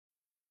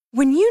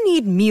When you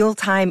need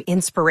mealtime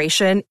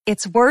inspiration,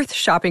 it's worth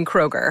shopping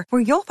Kroger,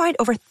 where you'll find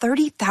over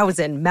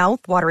 30,000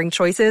 mouth-watering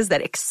choices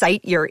that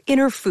excite your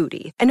inner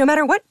foodie. And no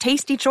matter what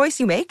tasty choice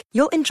you make,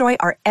 you'll enjoy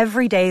our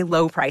everyday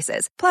low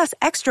prices, plus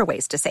extra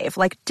ways to save,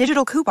 like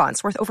digital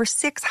coupons worth over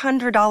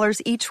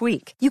 $600 each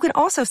week. You can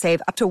also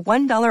save up to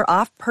 $1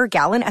 off per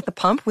gallon at the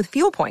pump with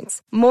fuel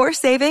points. More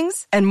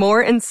savings and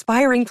more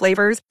inspiring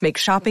flavors make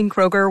shopping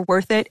Kroger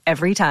worth it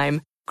every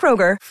time.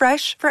 Kroger,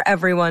 fresh for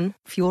everyone.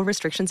 Fuel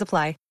restrictions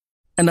apply.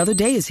 Another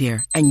day is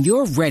here, and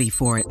you're ready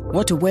for it.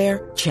 What to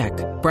wear? Check.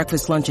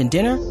 Breakfast, lunch, and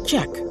dinner?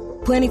 Check.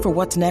 Planning for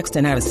what's next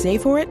and how to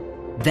save for it?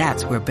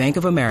 That's where Bank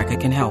of America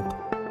can help.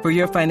 For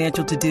your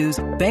financial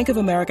to-dos, Bank of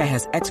America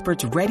has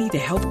experts ready to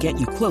help get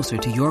you closer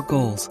to your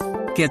goals.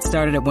 Get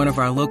started at one of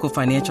our local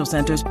financial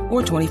centers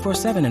or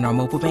 24/7 in our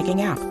mobile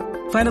banking app.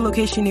 Find a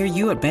location near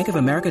you at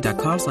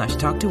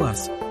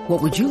bankofamerica.com/talktous.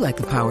 What would you like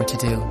the power to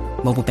do?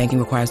 Mobile banking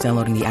requires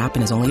downloading the app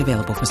and is only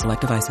available for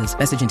select devices.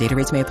 Message and data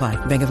rates may apply.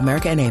 Bank of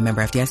America N.A.,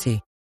 member FDIC.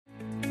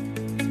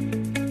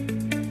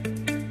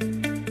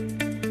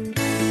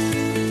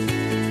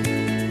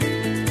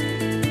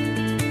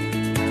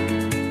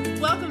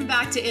 Welcome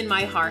back to In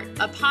My Heart,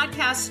 a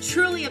podcast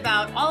truly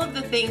about all of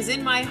the things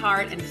in my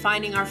heart and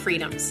finding our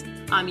freedoms.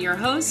 I'm your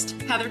host,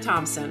 Heather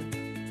Thompson.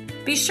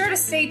 Be sure to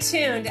stay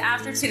tuned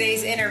after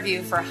today's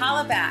interview for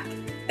Holla Back.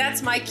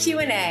 That's my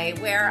Q&A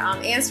where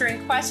I'm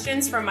answering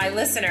questions from my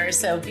listeners,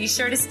 so be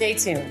sure to stay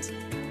tuned.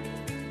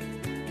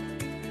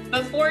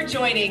 Before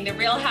joining the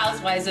Real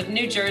Housewives of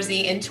New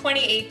Jersey in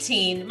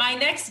 2018, my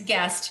next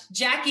guest,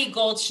 Jackie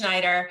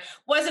Goldschneider,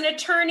 was an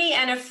attorney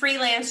and a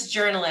freelance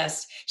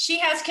journalist. She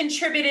has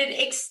contributed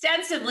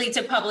extensively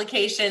to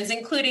publications,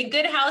 including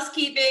Good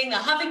Housekeeping, The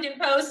Huffington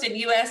Post, and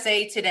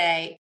USA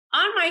Today.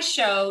 On my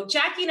show,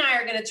 Jackie and I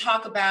are going to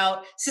talk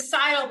about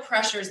societal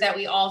pressures that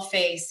we all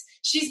face.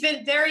 She's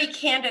been very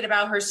candid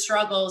about her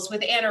struggles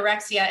with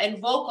anorexia and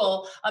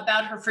vocal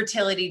about her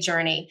fertility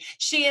journey.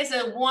 She is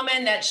a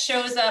woman that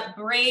shows up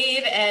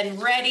brave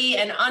and ready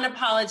and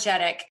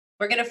unapologetic.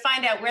 We're going to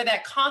find out where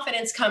that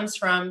confidence comes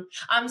from.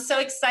 I'm so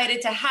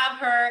excited to have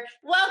her.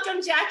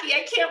 Welcome, Jackie.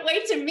 I can't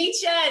wait to meet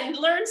you and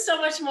learn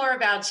so much more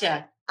about you.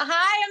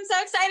 Hi, I'm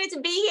so excited to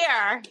be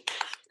here.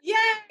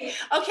 Yay.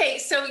 Okay,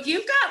 so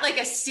you've got like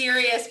a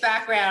serious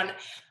background.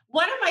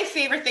 One of my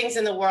favorite things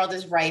in the world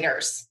is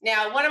writers.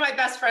 Now, one of my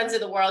best friends in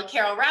the world,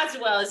 Carol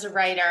Radziwill, is a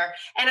writer.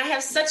 And I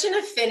have such an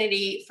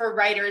affinity for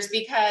writers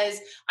because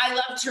I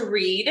love to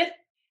read.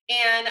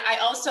 And I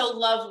also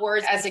love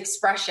words as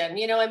expression.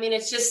 You know, I mean,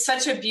 it's just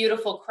such a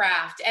beautiful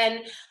craft.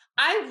 And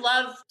I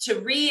love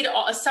to read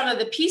some of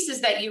the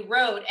pieces that you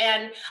wrote.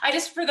 And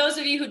for those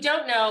of you who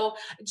don't know,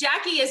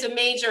 Jackie is a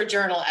major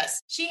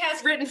journalist. She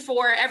has written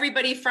for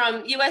everybody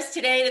from US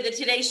Today to the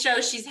Today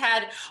Show. She's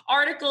had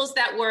articles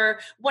that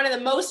were one of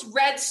the most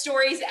read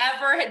stories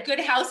ever. Had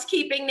Good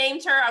Housekeeping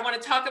named her. I want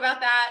to talk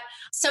about that.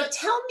 So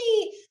tell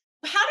me,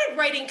 how did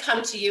writing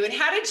come to you? And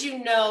how did you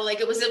know, like,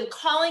 it was a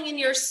calling in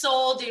your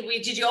soul?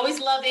 Did you always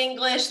love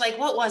English? Like,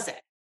 what was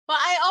it? Well,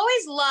 I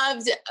always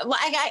loved,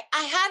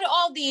 I had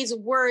all these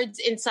words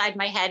inside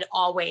my head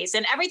always.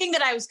 And everything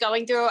that I was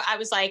going through, I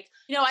was like,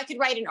 I could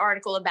write an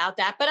article about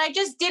that. But I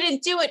just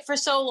didn't do it for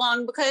so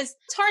long because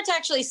it's hard to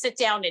actually sit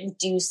down and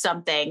do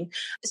something.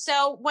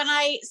 So when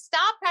I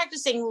stopped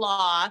practicing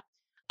law,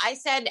 I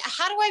said,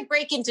 how do I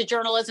break into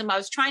journalism? I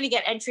was trying to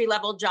get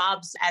entry-level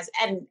jobs as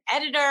an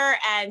editor,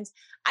 and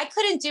I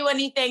couldn't do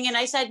anything. And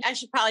I said, I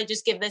should probably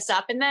just give this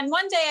up. And then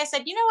one day I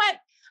said, you know what?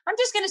 I'm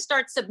just going to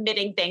start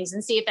submitting things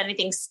and see if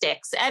anything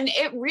sticks. And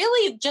it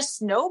really just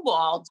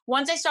snowballed.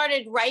 Once I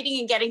started writing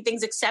and getting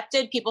things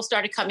accepted, people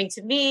started coming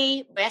to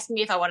me, asking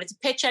me if I wanted to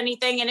pitch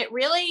anything. And it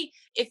really,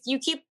 if you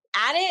keep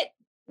at it,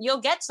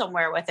 you'll get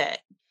somewhere with it.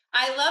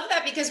 I love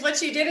that, because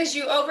what you did is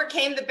you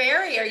overcame the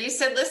barrier. You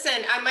said, listen,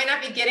 I might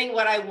not be getting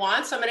what I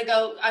want, so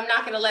I'm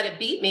not going to let it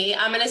beat me.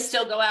 I'm going to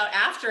still go out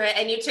after it.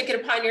 And you took it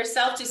upon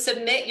yourself to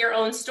submit your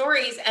own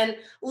stories. And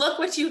look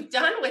what you've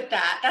done with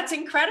that. That's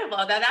incredible.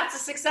 That's a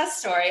success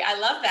story. I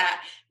love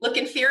that.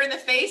 Looking fear in the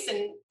face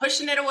and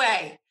pushing it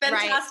away.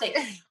 Fantastic.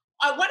 Right.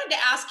 I wanted to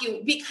ask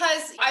you,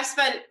 because I've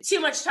spent too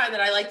much time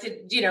that I like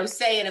to,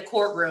 say in a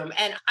courtroom.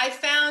 And I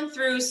found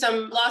through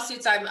some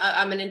lawsuits,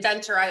 I'm an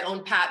inventor, I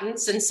own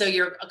patents. And so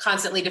you're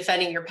constantly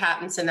defending your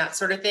patents and that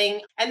sort of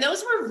thing. And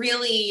those were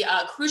really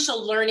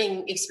crucial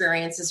learning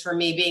experiences for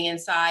me, being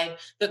inside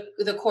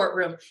the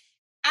courtroom.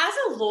 As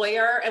a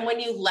lawyer, and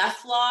when you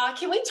left law,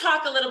 can we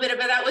talk a little bit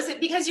about that? Was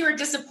it because you were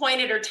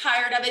disappointed or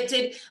tired of it?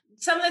 Did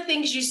some of the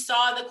things you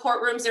saw in the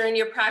courtrooms or in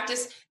your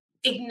practice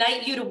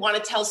ignite you to want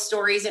to tell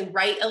stories and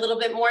write a little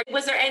bit more?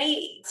 Was there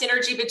any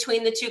synergy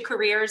between the two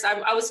careers?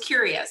 I was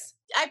curious.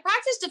 I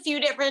practiced a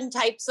few different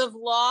types of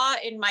law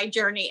in my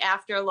journey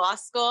after law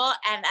school.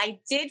 And I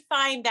did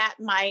find that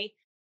my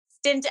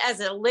stint as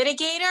a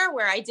litigator,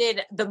 where I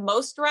did the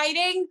most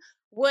writing,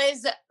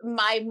 was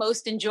my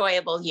most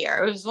enjoyable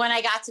year. It was when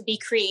I got to be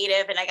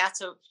creative and I got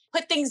to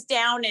put things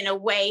down in a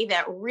way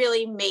that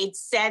really made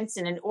sense,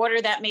 in an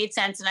order that made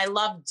sense. And I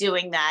loved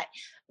doing that.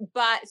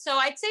 But so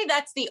I'd say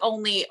that's the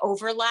only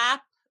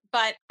overlap.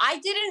 but I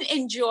didn't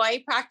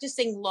enjoy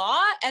practicing law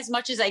as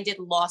much as I did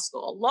law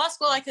school. Law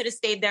school, I could have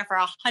stayed there for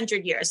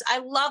 100 years. I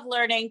love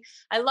learning.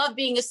 I love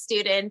being a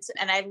student,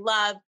 and I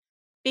love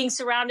being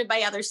surrounded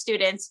by other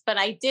students, but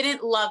I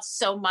didn't love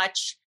so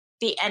much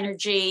the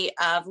energy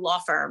of law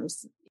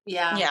firms.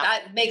 Yeah,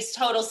 that makes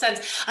total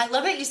sense. I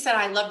love that you said,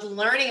 I loved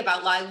learning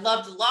about law. I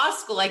loved law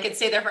school. I could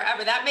stay there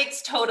forever. That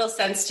makes total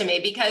sense to me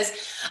because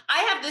I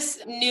have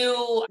this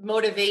new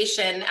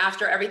motivation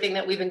after everything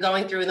that we've been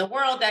going through in the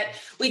world that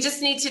we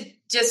just need to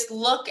just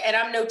look, and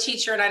I'm no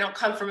teacher and I don't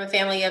come from a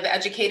family of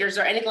educators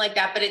or anything like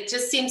that, but it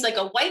just seems like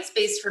a white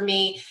space for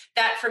me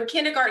that from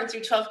kindergarten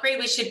through 12th grade,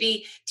 we should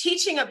be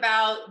teaching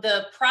about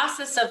the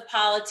process of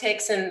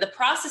politics and the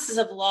processes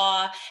of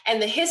law and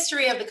the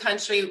history of the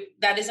country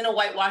that isn't a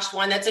whitewashed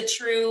one, that's a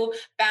true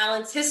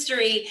balanced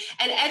history,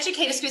 and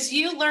educate us because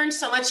you learned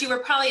so much. You were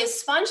probably a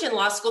sponge in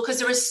law school because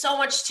there was so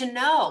much to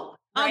know.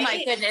 Right? Oh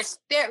my goodness.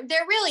 There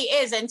really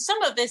is. And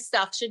some of this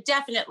stuff should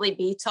definitely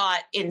be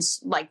taught in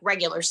like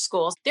regular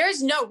schools.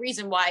 There's no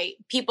reason why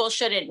people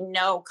shouldn't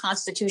know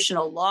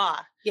constitutional law.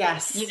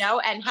 Yes. You know,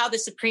 and how the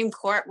Supreme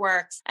Court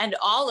works and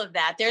all of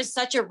that. There's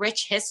such a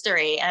rich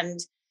history. And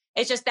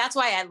it's just, that's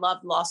why I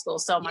loved law school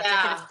so much.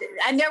 Yeah.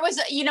 And there was,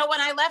 you know, when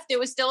I left, there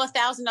was still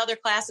 1,000 other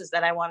classes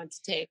that I wanted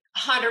to take.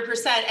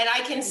 100%. And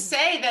I can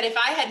say that if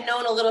I had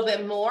known a little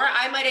bit more,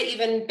 I might have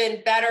even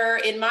been better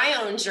in my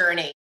own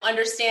journey,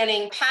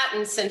 understanding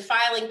patents and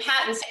filing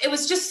patents. It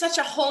was just such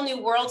a whole new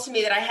world to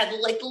me that I had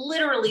like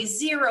literally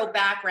zero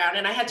background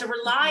and I had to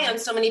rely on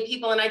so many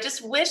people. And I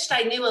just wished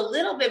I knew a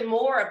little bit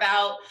more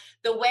about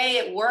the way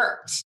it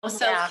worked.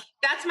 So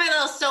that's my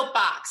little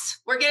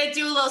soapbox. We're going to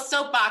do a little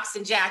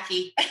soapboxing,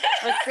 Jackie.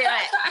 Let's do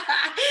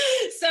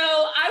it. So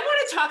I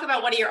want to talk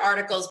about one of your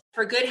articles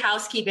for Good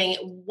Housekeeping,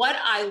 what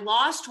I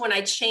lost when I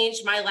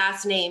changed my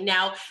last name.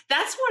 Now,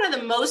 that's one of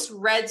the most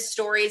read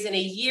stories in a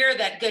year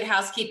that Good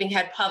Housekeeping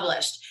had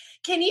published.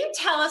 Can you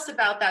tell us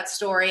about that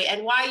story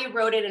and why you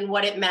wrote it and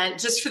what it meant,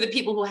 just for the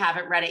people who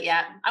haven't read it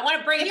yet? I want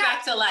to bring it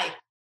back to life.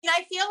 And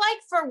I feel like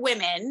for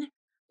women,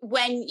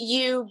 when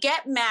you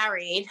get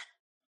married,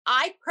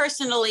 I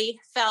personally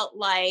felt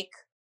like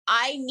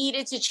I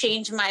needed to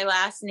change my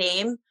last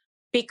name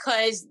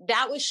because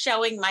that was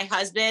showing my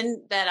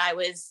husband that I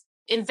was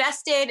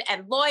invested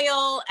and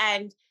loyal,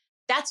 and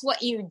that's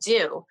what you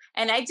do.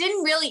 And I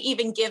didn't really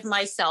even give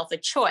myself a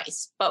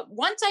choice. But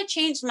once I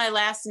changed my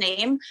last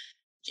name,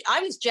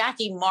 I was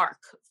Jackie Mark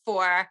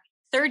for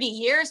 30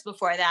 years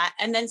before that.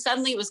 And then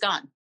suddenly it was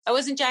gone. I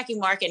wasn't Jackie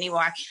Mark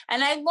anymore.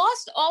 And I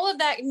lost all of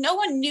that. No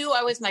one knew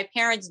I was my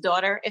parents'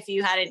 daughter, if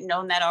you hadn't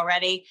known that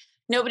already.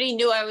 Nobody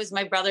knew I was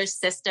my brother's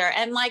sister.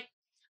 And like,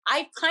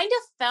 I kind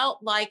of felt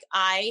like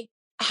I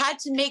had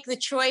to make the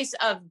choice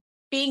of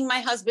being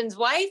my husband's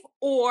wife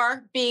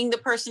or being the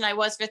person I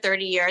was for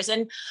 30 years.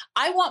 And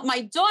I want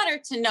my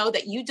daughter to know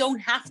that you don't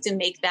have to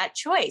make that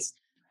choice.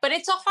 But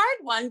it's a hard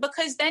one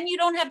because then you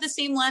don't have the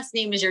same last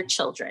name as your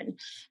children.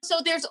 So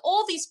there's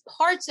all these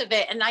parts of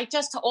it. And I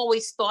just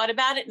always thought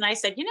about it. And I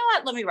said, you know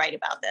what, let me write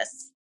about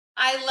this.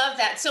 I love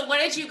that. So what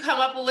did you come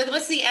up with?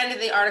 What's the end of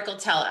the article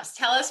tell us?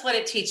 Tell us what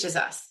it teaches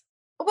us.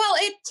 Well,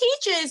 it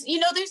teaches, you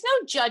know, there's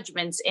no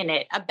judgments in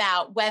it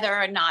about whether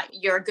or not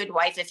you're a good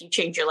wife if you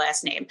change your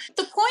last name.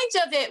 The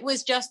point of it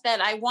was just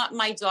that I want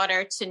my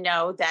daughter to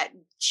know that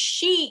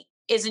she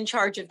is in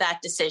charge of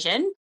that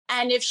decision.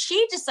 And if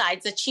she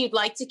decides that she'd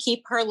like to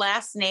keep her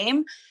last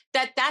name,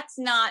 that's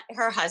not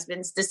her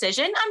husband's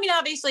decision. I mean,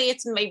 obviously,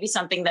 it's maybe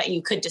something that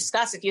you could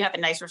discuss if you have a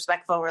nice,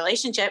 respectful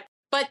relationship,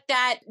 but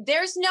that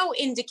there's no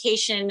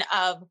indication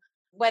of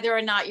whether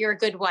or not you're a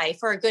good wife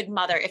or a good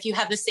mother if you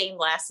have the same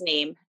last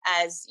name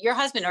as your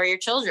husband or your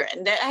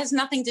children. That has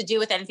nothing to do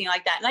with anything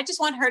like that. And I just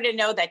want her to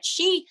know that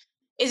she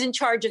is in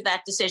charge of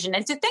that decision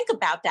and to think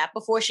about that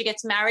before she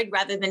gets married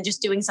rather than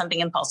just doing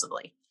something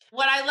impulsively.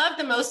 What I loved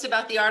the most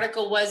about the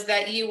article was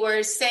that you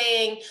were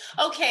saying,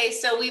 okay,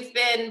 so we've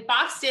been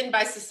boxed in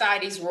by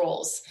society's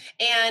rules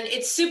and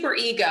it's super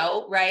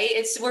ego, right?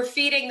 We're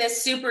feeding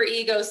this super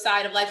ego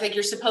side of life. Like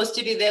you're supposed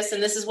to do this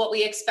and this is what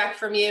we expect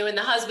from you. And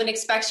the husband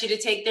expects you to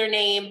take their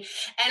name.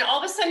 And all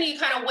of a sudden you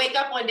kind of wake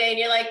up one day and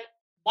you're like,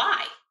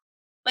 why?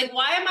 Like,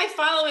 why am I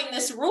following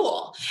this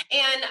rule?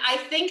 And I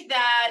think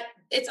that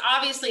it's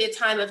obviously a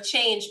time of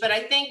change, but I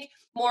think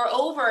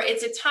moreover,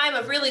 it's a time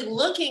of really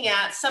looking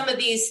at some of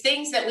these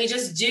things that we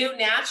just do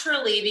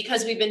naturally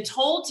because we've been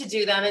told to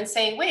do them and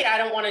saying, wait, I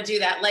don't want to do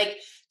that. Like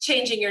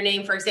changing your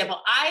name, for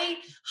example. I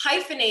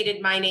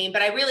hyphenated my name,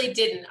 but I really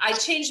didn't. I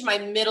changed my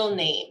middle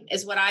name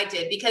is what I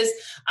did because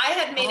I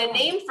had made a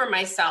name for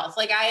myself.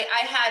 Like I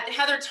had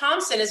Heather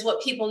Thompson is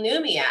what people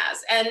knew me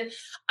as. And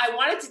I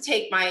wanted to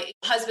take my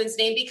husband's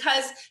name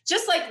because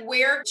just like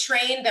we're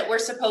trained that we're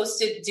supposed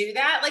to do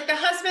that, like the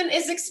husband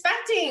is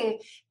expecting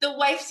the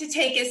wife to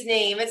take his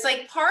name. It's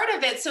like part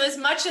of it. So as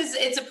much as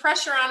it's a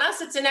pressure on us,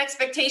 it's an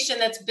expectation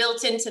that's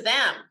built into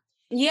them.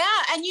 Yeah.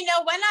 And, you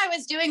know, when I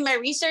was doing my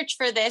research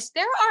for this,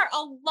 there are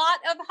a lot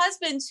of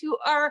husbands who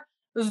are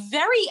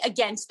very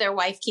against their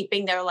wife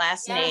keeping their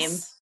last name.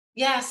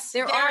 Yes,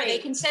 There are. They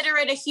consider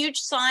it a huge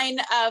sign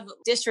of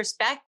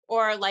disrespect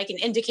or like an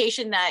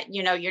indication that,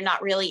 you're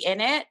not really in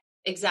it.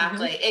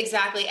 Exactly,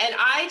 exactly. And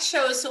I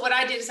chose, so what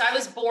I did is I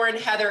was born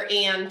Heather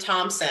Ann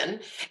Thompson.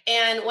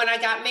 And when I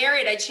got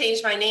married, I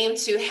changed my name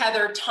to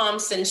Heather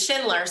Thompson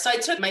Schindler. So I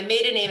took my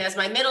maiden name as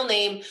my middle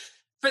name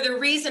for the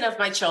reason of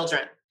my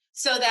children.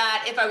 So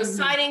that if I was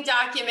signing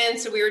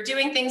documents or we were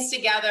doing things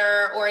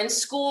together or in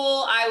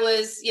school, I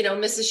was,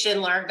 Mrs.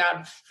 Schindler.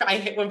 God, I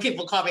hate when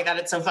people call me that.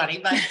 It's so funny,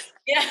 but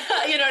yeah,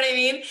 you know what I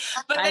mean?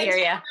 But I hear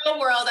you. In the real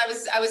world,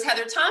 I was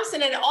Heather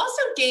Thompson. And it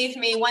also gave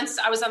me, once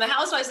I was on the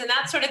Housewives and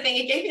that sort of thing,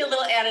 it gave me a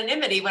little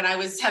anonymity when I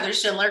was Heather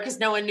Schindler because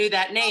no one knew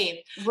that name.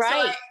 Right.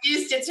 So I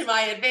used it to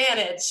my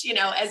advantage,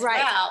 as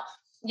well.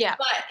 Yeah.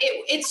 But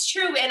it's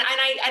true. And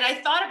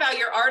I thought about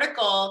your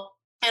article.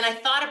 And I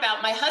thought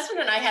about my husband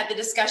and I had the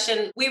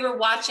discussion. We were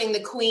watching The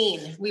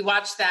Queen. We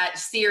watched that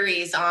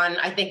series on,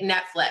 I think,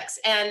 Netflix.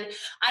 And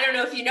I don't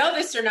know if you know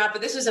this or not,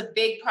 but this was a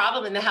big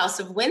problem in the House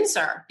of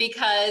Windsor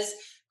because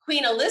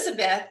Queen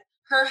Elizabeth,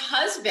 her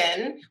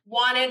husband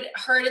wanted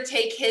her to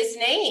take his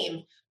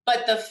name,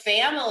 but the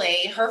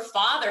family, her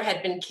father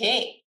had been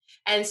king.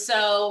 And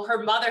so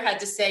her mother had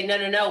to say,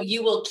 no,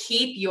 you will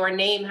keep your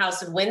name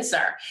House of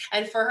Windsor.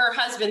 And for her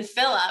husband,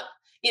 Philip,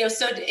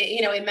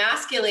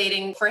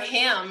 emasculating for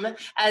him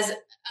as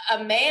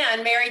a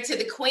man married to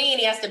the queen.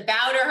 He has to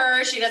bow to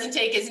her. She doesn't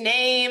take his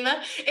name.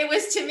 It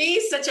was, to me,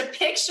 such a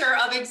picture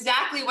of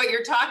exactly what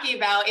you're talking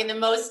about in the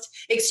most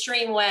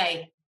extreme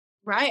way.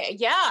 Right.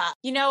 Yeah.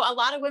 A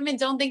lot of women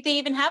don't think they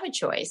even have a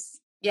choice.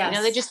 Yes.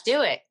 They just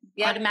do it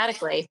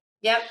automatically.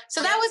 Yep.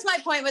 So that was my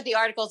point with the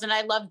articles. And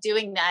I love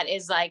doing that,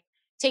 is like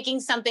taking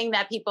something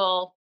that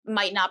people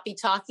might not be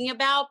talking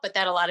about, but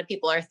that a lot of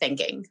people are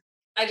thinking.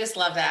 I just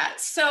love that.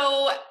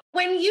 So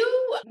when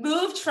you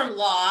moved from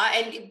law,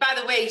 and by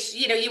the way,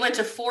 you went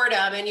to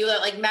Fordham and you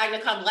like magna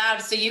cum laude,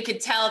 so you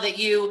could tell that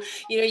you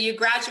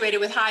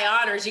graduated with high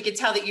honors. You could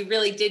tell that you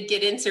really did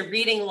get into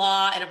reading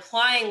law and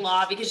applying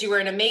law because you were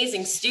an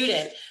amazing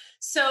student.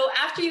 So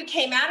after you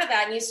came out of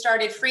that and you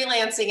started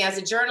freelancing as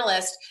a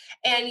journalist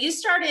and you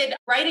started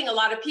writing a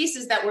lot of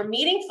pieces that were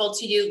meaningful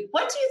to you,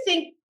 what do you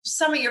think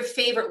some of your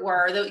favorite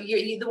were,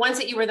 the ones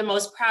that you were the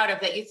most proud of,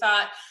 that you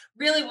thought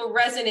really were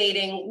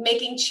resonating,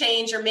 making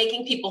change or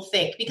making people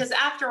think? Because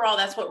after all,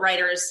 that's what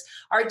writers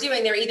are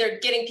doing. They're either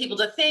getting people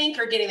to think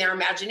or getting their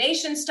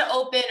imaginations to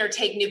open or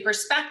take new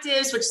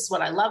perspectives, which is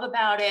what I love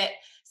about it.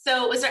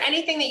 So was there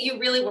anything that you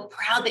really were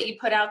proud that you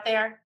put out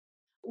there?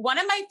 One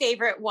of my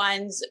favorite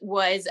ones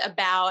was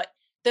about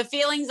the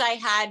feelings I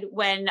had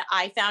when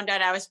I found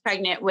out I was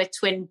pregnant with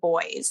twin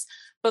boys,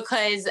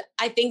 because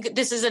I think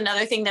this is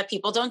another thing that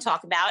people don't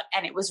talk about.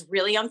 And it was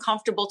really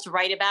uncomfortable to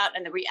write about.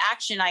 And the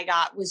reaction I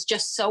got was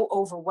just so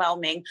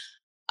overwhelming,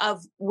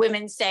 of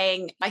women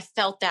saying, I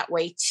felt that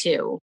way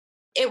too.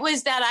 It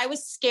was that I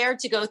was scared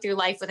to go through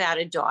life without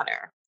a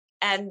daughter,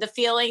 and the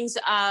feelings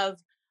of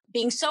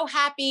being so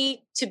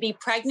happy to be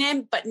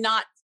pregnant, but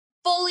not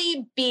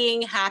fully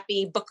being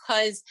happy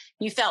because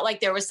you felt like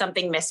there was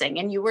something missing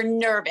and you were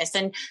nervous,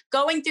 and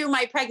going through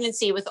my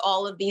pregnancy with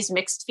all of these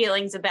mixed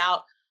feelings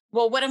about,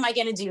 well, what am I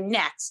going to do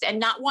next? And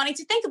not wanting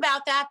to think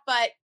about that,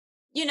 but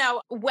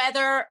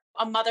whether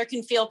a mother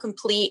can feel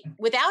complete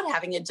without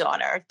having a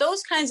daughter,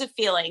 those kinds of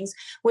feelings,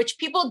 which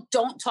people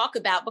don't talk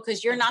about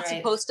because you're not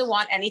supposed to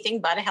want anything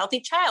but a healthy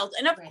child.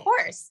 And of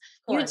course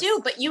you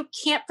do, but you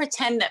can't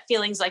pretend that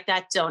feelings like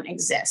that don't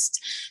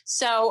exist.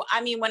 So,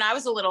 I mean, when I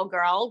was a little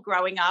girl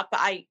growing up,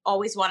 I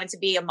always wanted to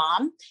be a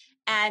mom,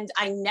 and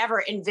I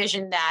never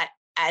envisioned that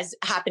as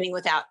happening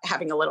without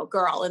having a little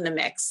girl in the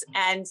mix.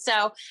 And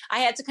so I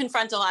had to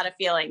confront a lot of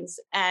feelings,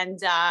 and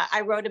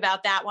I wrote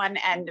about that one,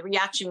 and the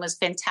reaction was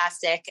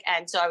fantastic.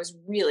 And so I was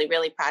really,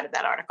 really proud of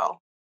that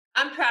article.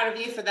 I'm proud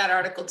of you for that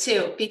article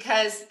too,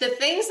 because the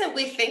things that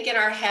we think in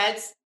our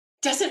heads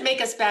doesn't make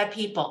us bad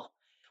people.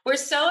 We're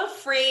so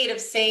afraid of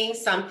saying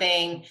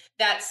something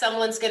that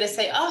someone's going to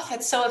say, oh,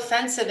 that's so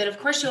offensive. And of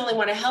course you only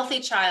want a healthy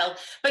child,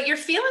 but your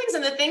feelings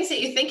and the things that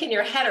you think in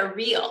your head are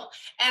real.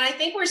 And I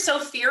think we're so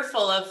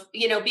fearful of,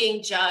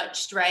 being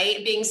judged,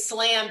 right? Being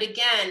slammed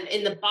again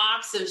in the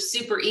box of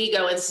super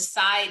ego in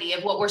society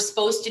of what we're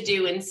supposed to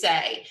do and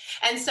say.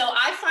 And so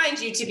I find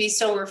you to be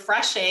so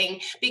refreshing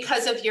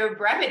because of your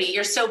brevity.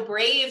 You're so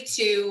brave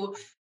to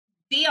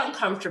be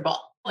uncomfortable.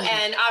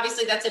 And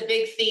obviously that's a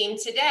big theme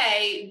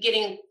today,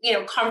 getting,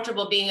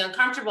 comfortable, being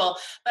uncomfortable.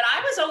 But I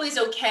was always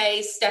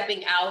okay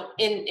stepping out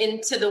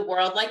into the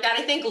world like that.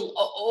 I think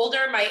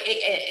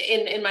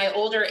in my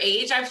older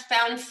age, I've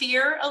found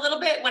fear a little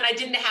bit when I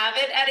didn't have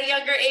it at a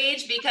younger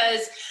age,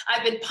 because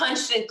I've been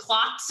punched and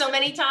clocked so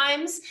many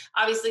times.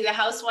 Obviously the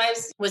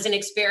Housewives was an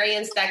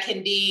experience that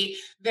can be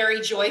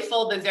very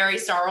joyful, but very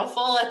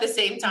sorrowful at the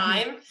same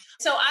time. Mm-hmm.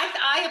 So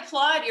I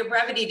applaud your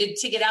brevity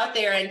to get out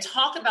there and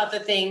talk about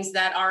the things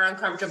that are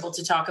uncomfortable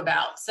to talk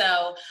about.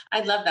 So I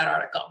love that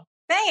article.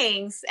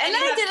 Thanks. And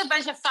then I did a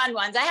bunch of fun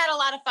ones. I had a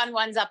lot of fun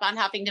ones up on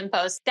Huffington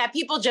Post that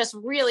people just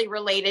really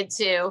related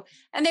to.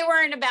 And they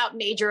weren't about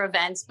major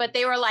events, but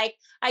they were like,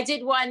 I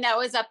did one that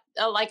was up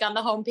like on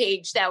the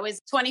homepage that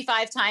was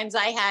 25 times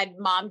I had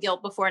mom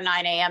guilt before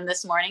 9 a.m.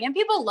 this morning. And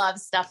people love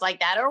stuff like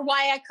that, or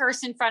why I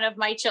curse in front of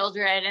my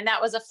children. And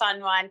that was a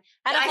fun one.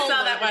 I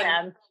saw that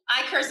one.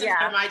 I curse in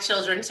front of my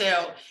children too.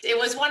 It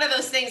was one of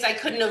those things I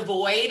couldn't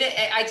avoid.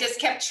 I just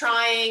kept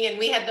trying, and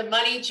we had the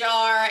money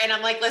jar, and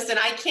I'm like, listen,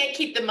 I can't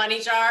keep the money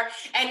jar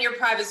and your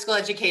private school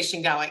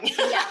education going.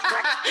 Yeah,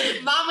 right.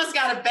 Mama's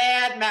got a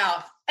bad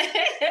mouth.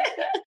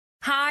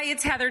 Hi,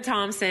 it's Heather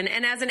Thompson,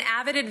 and as an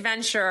avid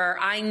adventurer,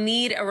 I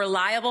need a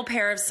reliable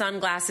pair of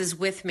sunglasses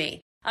with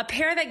me. A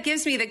pair that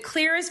gives me the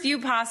clearest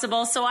view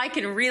possible so I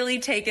can really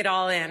take it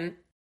all in.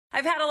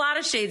 I've had a lot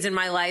of shades in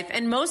my life,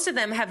 and most of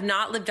them have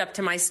not lived up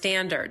to my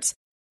standards.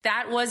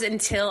 That was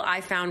until I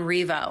found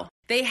Revo.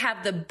 They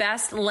have the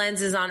best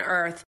lenses on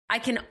earth. I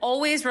can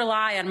always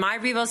rely on my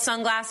Revo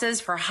sunglasses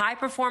for high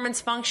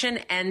performance function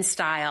and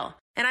style,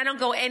 and I don't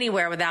go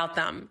anywhere without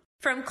them.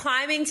 From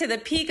climbing to the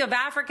peak of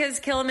Africa's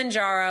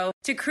Kilimanjaro,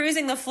 to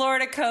cruising the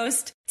Florida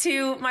coast,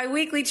 to my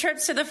weekly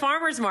trips to the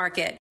farmer's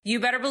market,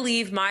 you better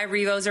believe my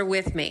Revos are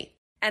with me.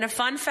 And a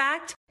fun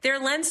fact, their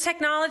lens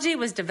technology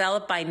was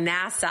developed by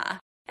NASA.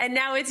 And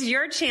now it's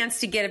your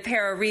chance to get a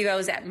pair of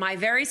Revos at my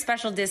very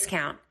special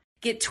discount.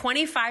 Get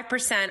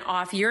 25%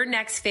 off your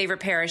next favorite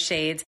pair of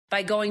shades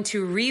by going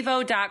to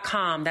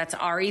Revo.com, that's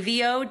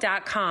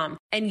REVO.com,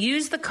 and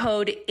use the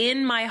code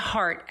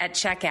INMYHEART at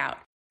checkout.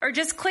 Or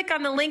just click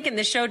on the link in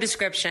the show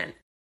description.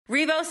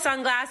 Revo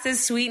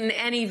sunglasses sweeten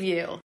any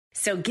view,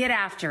 so get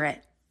after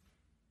it.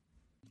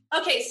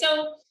 Okay,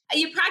 so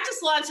you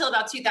practiced law until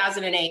about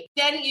 2008.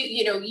 Then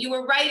you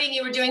were writing,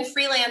 you were doing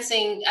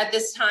freelancing at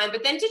this time,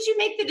 but then did you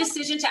make the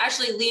decision to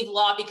actually leave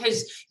law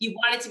because you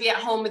wanted to be at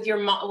home with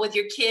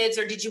your kids,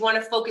 or did you want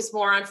to focus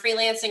more on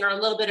freelancing, or a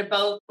little bit of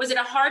both? Was it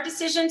a hard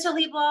decision to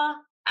leave law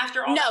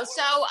after all? No,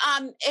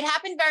 so it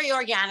happened very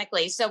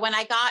organically. So when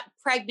I got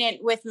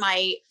pregnant with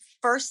my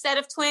first set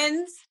of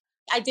twins,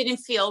 I didn't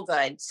feel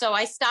good. So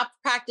I stopped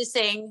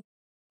practicing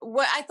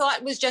what I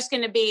thought was just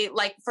going to be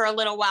like for a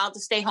little while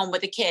to stay home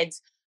with the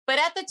kids. But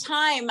at the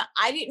time,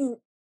 I didn't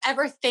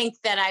ever think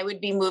that I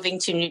would be moving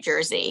to New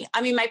Jersey.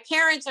 I mean, my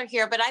parents are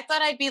here, but I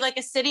thought I'd be like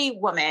a city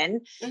woman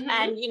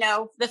and,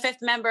 the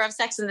fifth member of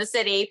Sex and the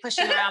City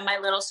pushing around my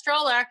little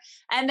stroller.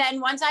 And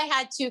then once I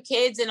had 2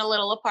 kids in a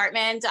little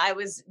apartment, I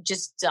was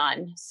just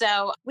done.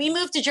 So we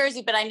moved to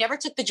Jersey, but I never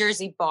took the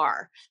Jersey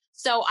bar.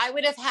 So I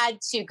would have had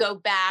to go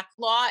back.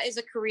 Law is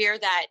a career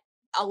that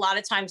a lot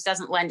of times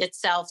doesn't lend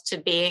itself to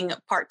being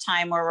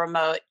part-time or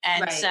remote.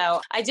 And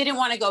so I didn't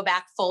want to go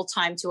back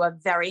full-time to a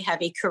very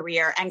heavy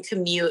career and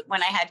commute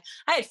when I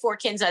had 4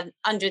 kids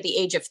under the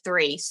age of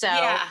 3. So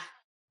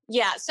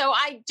so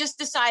I just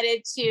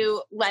decided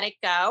to let it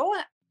go.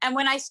 And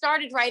when I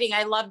started writing,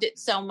 I loved it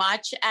so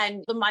much.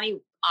 And the money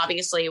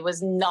obviously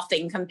was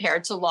nothing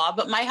compared to law,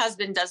 but my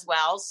husband does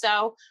well.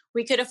 So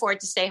we could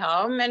afford to stay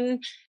home.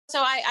 And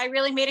so I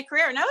really made a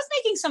career, and I was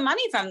making some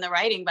money from the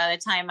writing by the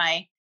time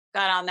I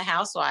got on The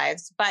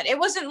Housewives, but it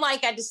wasn't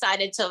like I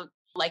decided to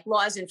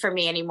law isn't for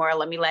me anymore.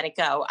 Let me let it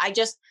go. I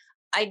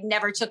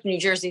never took New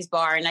Jersey's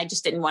bar, and I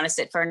just didn't want to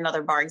sit for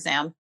another bar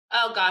exam.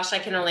 Oh gosh, I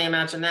can only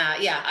imagine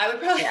that. Yeah, I would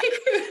probably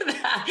agree with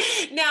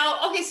that.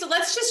 Now, okay, so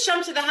let's just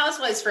jump to The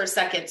Housewives for a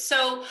second.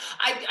 So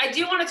I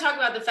do want to talk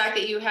about the fact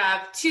that you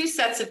have 2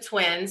 sets of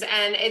twins,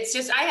 and it's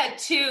just, I had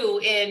 2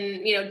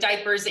 in,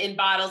 diapers in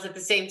bottles at the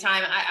same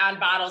time on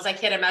bottles. I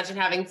can't imagine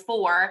having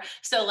 4.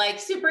 So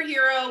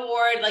superhero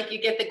award,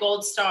 you get the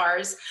gold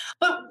stars.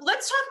 But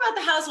let's talk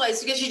about The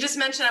Housewives, because you just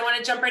mentioned, I want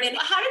to jump right in.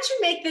 How did you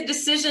make the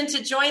decision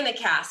to join the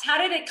cast? How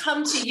did it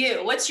come to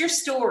you? What's your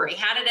story?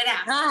 How did it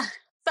happen?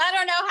 So I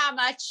don't know how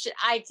much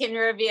I can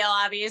reveal.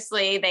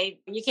 Obviously,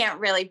 you can't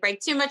really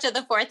break too much of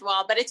the fourth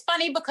wall, but it's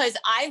funny because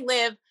I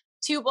live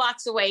 2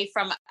 blocks away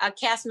from a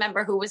cast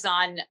member who was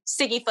on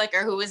Siggy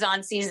Flicker, who was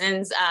on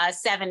seasons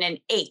 7 and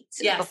 8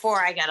 before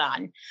I got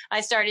on.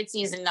 I started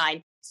season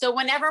 9. So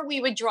whenever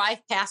we would drive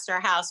past our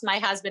house, my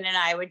husband and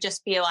I would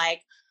just be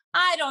like,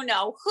 I don't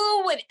know,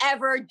 who would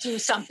ever do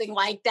something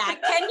like that?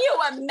 Can you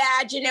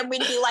imagine? And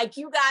we'd be like,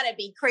 you gotta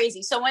be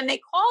crazy. So when they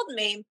called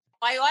me,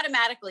 I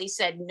automatically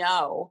said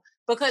no.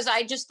 Because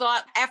I just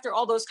thought, after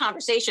all those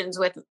conversations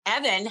with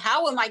Evan,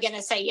 how am I going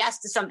to say yes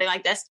to something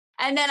like this?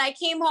 And then I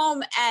came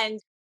home and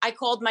I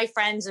called my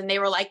friends, and they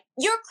were like,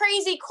 you're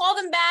crazy, call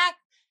them back.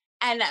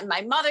 And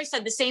my mother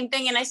said the same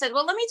thing. And I said,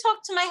 well, let me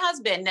talk to my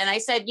husband. And I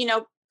said,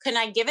 can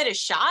I give it a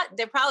shot?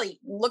 They're probably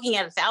looking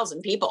at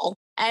 1,000 people.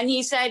 And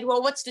he said,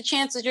 well, what's the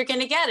chances you're going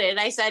to get it? And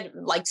I said,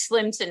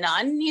 slim to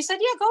none. And he said,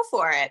 yeah, go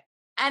for it.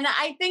 And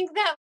I think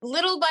that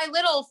little by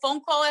little, phone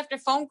call after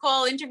phone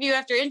call, interview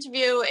after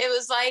interview, it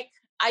was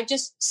I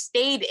just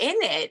stayed in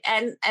it.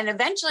 And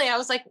eventually I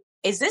was like,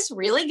 is this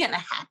really going to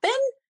happen?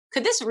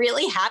 Could this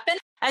really happen?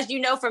 As you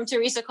know, from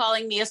Teresa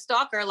calling me a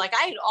stalker,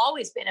 I had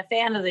always been a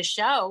fan of the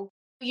show.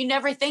 You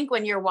never think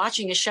when you're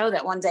watching a show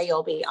that one day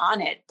you'll be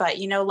on it, but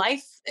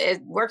life,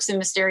 it works in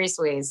mysterious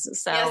ways.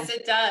 So yes,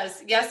 it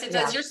does. Yes, it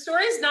does. Yeah. Your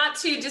story is not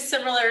too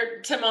dissimilar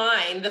to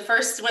mine. The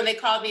first, when they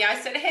called me, I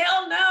said,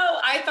 hell no.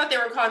 I thought they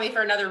were calling me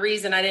for another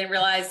reason. I didn't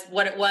realize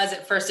what it was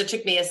at first. It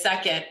took me a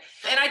second.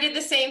 And I did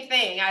the same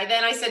thing.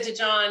 I said to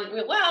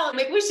John, well,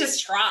 maybe we should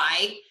just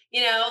try.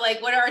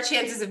 What are our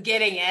chances of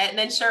getting it? And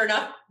then sure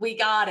enough, we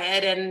got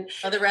it. And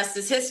the rest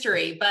is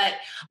history. But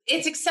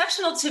it's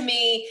exceptional to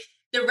me,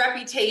 the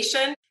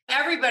reputation.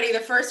 Everybody, the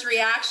first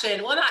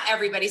reaction, well, not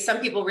everybody. Some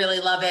people really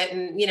love it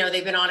and,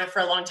 they've been on it for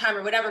a long time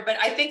or whatever. But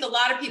I think a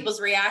lot of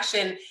people's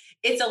reaction,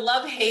 it's a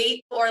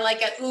love-hate or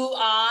like a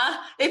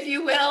ooh-ah, if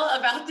you will,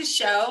 about the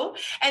show.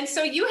 And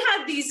so you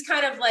had these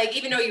kind of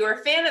even though you were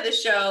a fan of the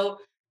show,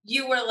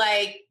 you were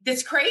like,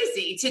 that's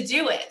crazy to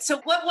do it.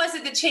 So what was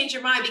it that changed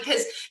your mind?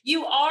 Because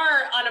you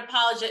are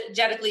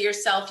unapologetically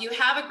yourself. You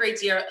have a great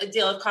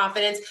deal of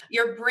confidence.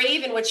 You're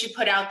brave in what you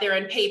put out there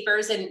in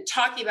papers and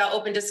talking about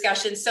open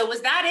discussions. So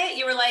was that it?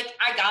 You were like,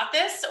 I got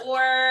this?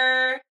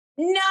 Or...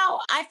 No,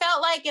 I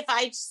felt like if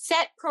I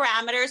set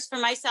parameters for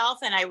myself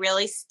and I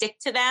really stick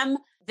to them,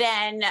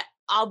 then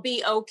I'll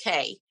be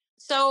okay.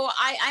 So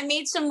I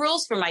made some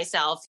rules for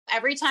myself.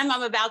 Every time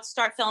I'm about to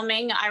start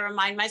filming, I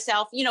remind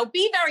myself,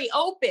 be very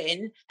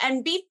open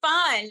and be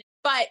fun,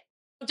 but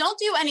don't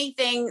do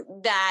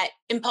anything that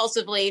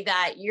impulsively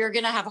that you're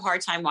going to have a hard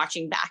time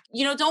watching back.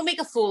 Don't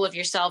make a fool of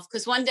yourself,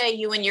 because one day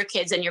you and your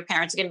kids and your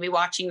parents are going to be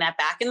watching that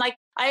back. And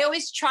I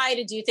always try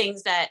to do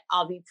things that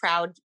I'll be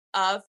proud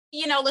of.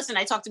 Listen,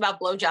 I talked about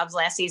blowjobs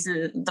last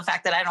season, the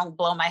fact that I don't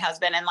blow my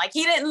husband, and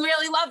he didn't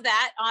really love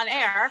that on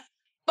air.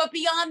 But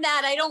beyond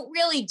that, I don't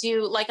really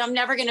do, I'm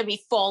never going to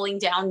be falling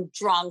down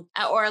drunk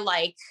or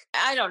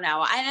I don't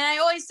know. And I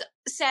always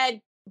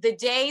said the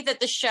day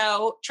that the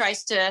show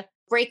tries to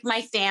break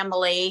my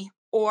family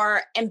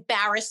or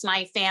embarrass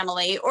my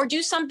family or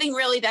do something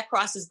really that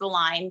crosses the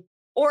line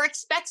or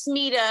expects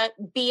me to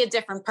be a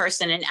different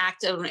person and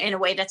act in a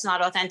way that's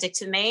not authentic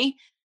to me,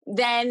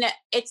 then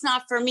it's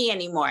not for me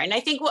anymore. And I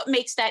think what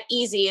makes that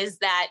easy is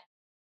that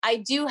I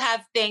do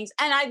have things,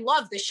 and I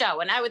love the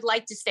show, and I would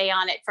like to stay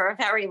on it for a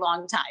very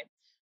long time.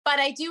 But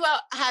I do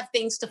have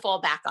things to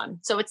fall back on.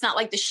 So it's not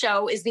like the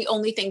show is the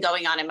only thing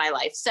going on in my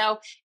life. So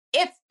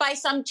if by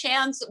some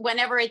chance,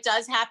 whenever it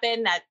does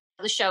happen that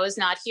the show is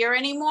not here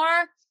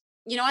anymore,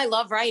 I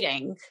love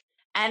writing.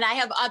 And I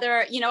have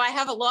I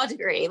have a law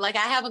degree. I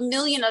have a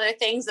million other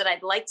things that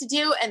I'd like to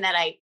do and that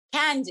I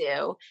can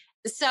do.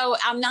 So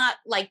I'm not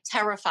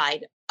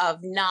terrified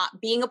of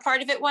not being a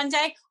part of it one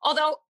day.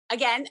 Although,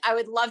 again, I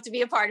would love to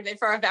be a part of it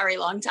for a very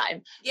long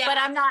time. Yeah. But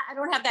I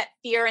don't have that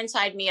fear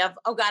inside me of,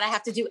 oh God, I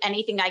have to do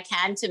anything I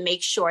can to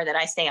make sure that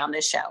I stay on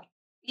this show.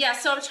 Yeah.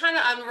 So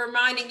I'm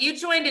reminding you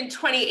joined in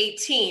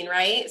 2018,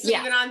 right? So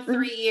you've been on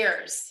 3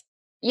 years.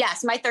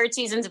 Yes. My third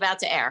season's about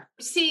to air.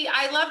 See,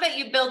 I love that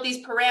you build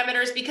these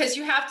parameters because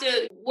you have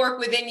to work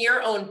within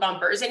your own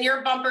bumpers, and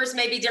your bumpers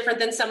may be different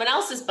than someone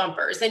else's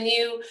bumpers. And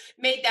you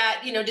made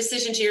that,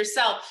 decision to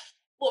yourself.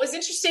 What was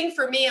interesting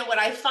for me and what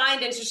I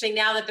find interesting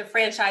now that the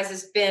franchise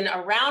has been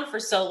around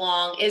for so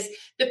long is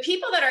the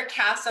people that are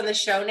cast on the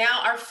show now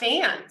are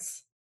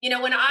fans.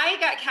 When I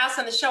got cast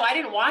on the show, I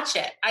didn't watch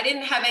it. I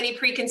didn't have any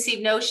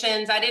preconceived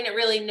notions. I didn't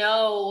really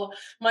know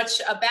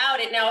much about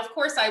it. Now, of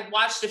course, I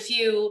watched a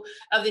few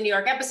of the New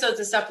York episodes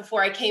and stuff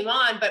before I came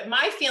on, but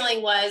my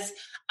feeling was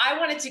I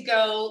wanted to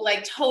go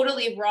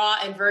totally raw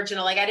and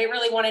virginal. I didn't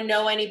really want to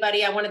know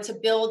anybody. I wanted to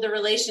build the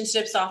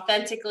relationships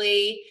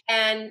authentically.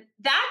 And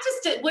that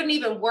just wouldn't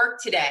even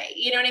work today.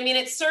 You know what I mean?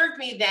 It served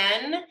me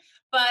then.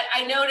 But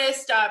I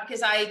noticed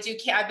because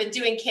I've been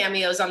doing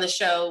cameos on the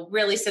show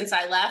really since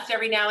I left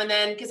every now and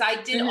then, because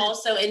I did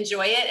also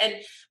enjoy it. And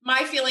my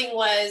feeling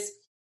was,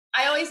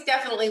 I always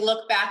definitely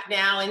look back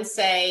now and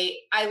say,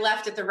 I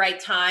left at the right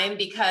time,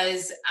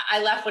 because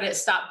I left when it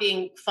stopped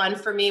being fun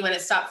for me, when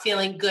it stopped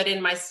feeling good in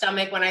my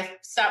stomach, when I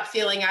stopped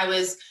feeling I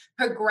was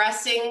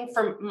progressing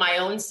from my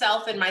own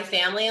self and my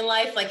family in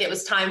life. It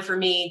was time for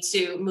me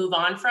to move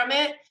on from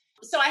it.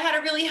 So I had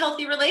a really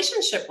healthy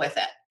relationship with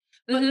it.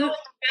 But going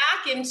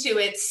back into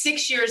it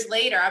 6 years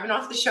later, I've been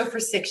off the show for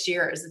 6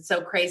 years. It's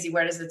so crazy.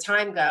 Where does the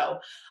time go?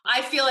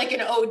 I feel like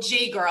an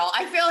OG girl.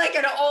 I feel like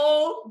an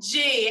OG.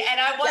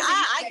 And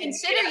I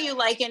consider you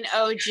like an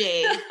OG.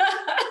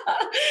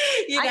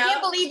 I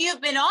can't believe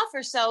you've been off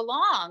for so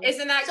long.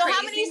 Isn't that so crazy?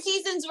 How many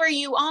seasons were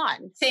you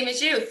on? Same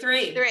as you,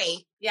 3.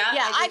 3. Yeah.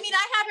 Yeah.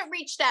 I haven't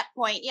reached that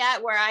point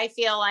yet where I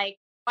feel like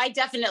I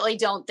definitely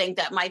don't think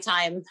that my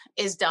time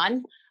is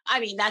done.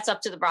 That's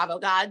up to the Bravo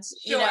gods,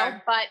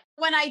 Sure. But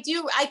when I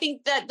do, I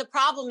think that the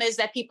problem is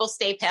that people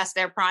stay past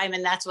their prime,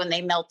 and that's when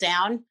they melt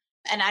down.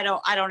 And I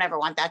don't ever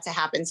want that to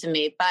happen to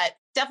me, but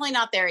definitely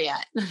not there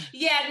yet.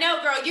 Yeah,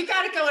 no, girl, you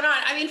got it going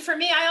on. For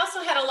me, I also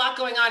had a lot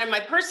going on in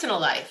my personal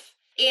life.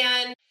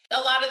 And a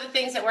lot of the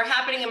things that were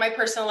happening in my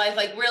personal life,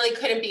 like really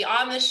couldn't be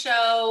on the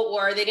show,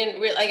 or they didn't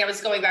really, like I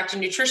was going back to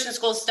nutrition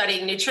school,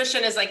 studying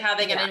nutrition is like, how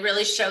they going to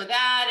really show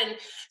that? And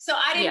so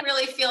I didn't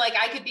really feel like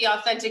I could be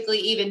authentically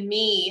even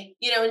me,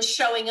 and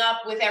showing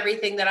up with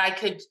everything that I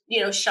could,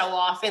 show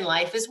off in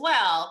life as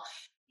well.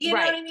 You know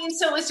what I mean?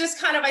 So it was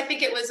just kind of, I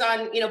think it was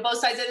on, both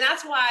sides. And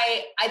that's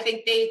why I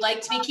think they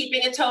liked me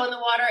keeping a toe in the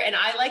water, and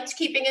I liked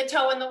keeping a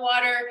toe in the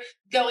water,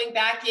 going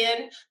back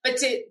in. But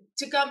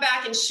to come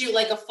back and shoot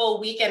like a full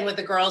weekend with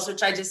the girls,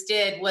 which I just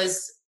did,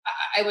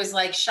 I was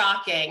like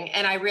shocking.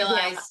 And I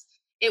realized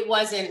it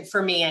wasn't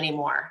for me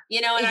anymore,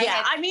 and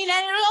I mean,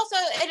 and it also,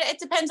 it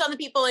depends on the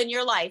people in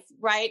your life,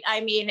 right?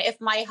 I mean, if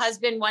my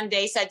husband one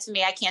day said to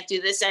me, I can't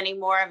do this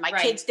anymore, and my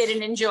kids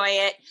didn't enjoy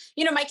it,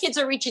 my kids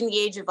are reaching the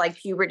age of like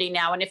puberty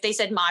now. And if they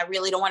said, Ma, I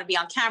really don't want to be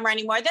on camera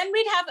anymore, then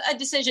we'd have a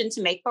decision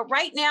to make. But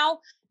right now,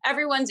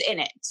 everyone's in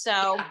it.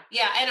 So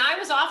yeah. And I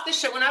was off the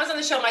show. When I was on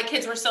the show, my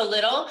kids were so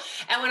little.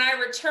 And when I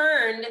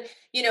returned,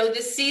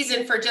 this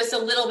season for just a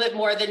little bit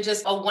more than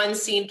just a one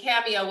scene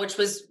cameo, which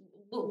was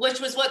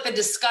what the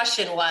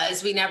discussion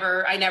was.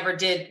 I never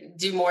did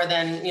do more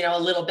than, a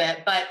little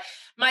bit, but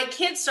my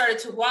kids started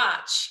to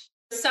watch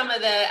some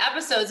of the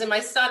episodes, and my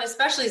son,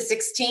 especially, is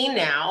 16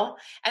 now.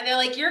 And they're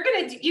like,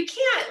 you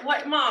can't,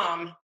 what,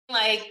 Mom?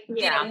 Like,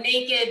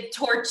 naked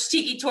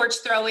tiki torch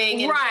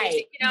throwing. And,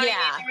 right. I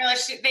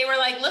mean? They were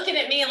like looking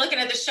at me and looking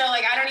at the show,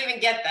 like, I don't even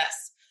get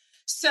this.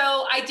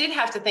 So I did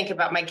have to think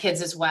about my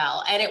kids as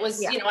well. And it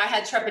was, I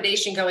had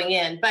trepidation going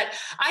in, but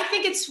I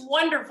think it's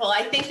wonderful.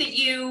 I think that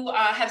you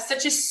have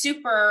such a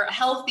super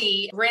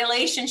healthy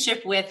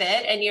relationship with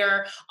it, and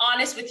you're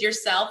honest with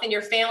yourself, and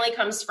your family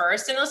comes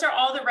first. And those are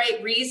all the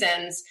right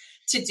reasons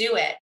to do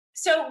it.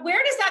 So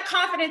where does that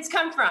confidence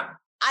come from?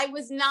 I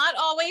was not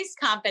always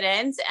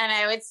confident, and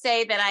I would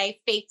say that I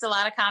faked a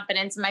lot of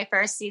confidence in my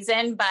first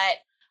season, but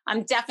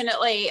I'm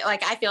definitely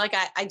I feel like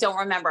I don't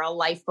remember a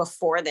life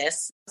before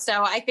this.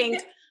 So I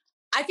think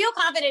I feel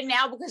confident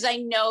now because I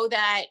know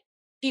that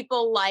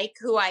people like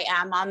who I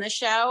am on the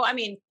show. I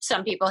mean,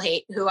 some people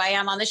hate who I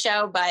am on the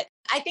show, but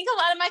I think a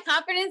lot of my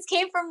confidence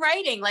came from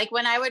writing. Like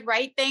when I would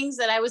write things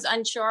that I was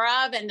unsure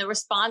of, and the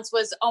response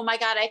was, oh my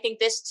God, I think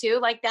this too,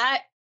 like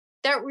that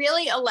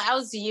really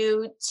allows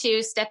you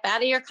to step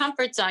out of your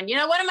comfort zone.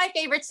 One of my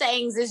favorite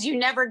sayings is you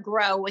never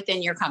grow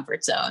within your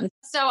comfort zone.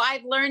 So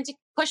I've learned to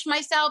push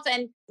myself.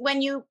 And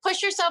when you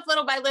push yourself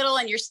little by little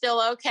and you're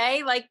still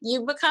okay, like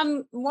you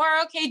become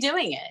more okay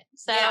doing it.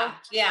 So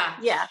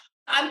yeah.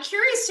 I'm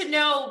curious to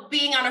know,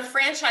 being on a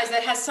franchise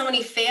that has so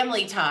many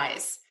family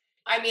ties.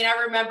 I mean,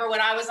 I remember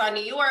when I was on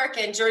New York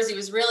and Jersey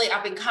was really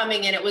up and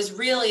coming, and it was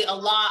really a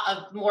lot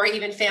of more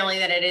even family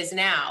than it is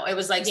now. It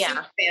was like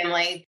super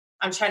family.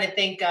 I'm trying to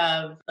think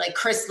of like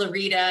Chris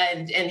Larita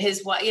and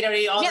his wife, they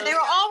were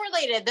all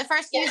related. The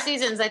first few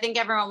seasons, I think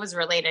everyone was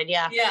related.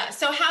 Yeah. Yeah.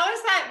 So how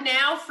is that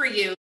now for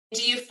you?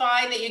 Do you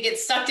find that you get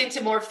sucked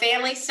into more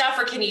family stuff,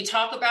 or can you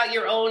talk about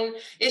your own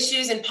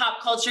issues in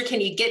pop culture?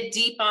 Can you get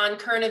deep on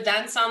current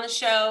events on the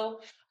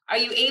show? Are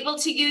you able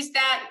to use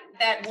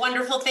that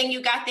wonderful thing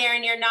you got there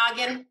in your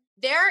noggin?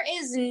 There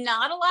is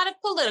not a lot of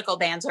political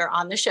banter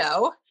on the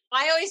show.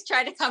 I always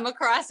try to come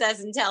across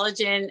as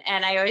intelligent,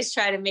 and I always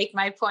try to make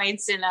my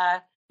points in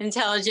a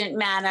intelligent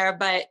manner,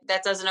 but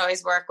that doesn't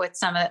always work with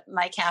some of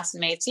my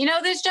castmates.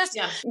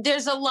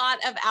 There's a lot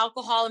of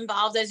alcohol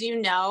involved, as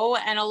you know,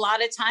 and a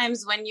lot of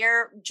times when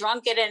you're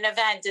drunk at an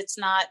event, it's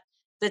not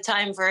the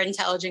time for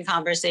intelligent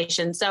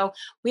conversation. So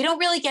we don't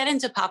really get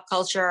into pop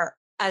culture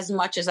as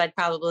much as I'd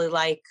probably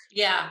like.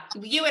 Yeah.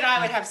 You and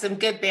I would have some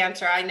good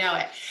banter. I know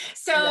it.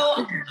 So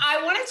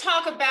I want to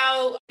talk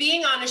about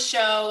being on a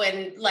show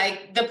and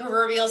like the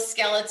proverbial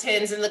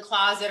skeletons in the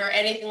closet or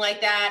anything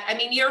like that. I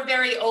mean, you're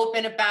very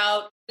open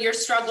about your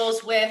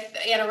struggles with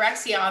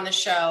anorexia on the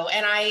show.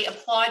 And I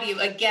applaud you.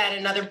 Again,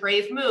 another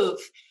brave move.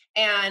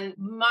 And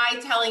my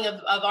telling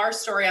of our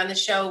story on the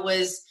show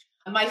was,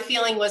 my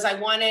feeling was I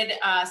wanted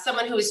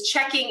someone who was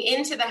checking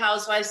into the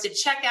Housewives to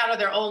check out of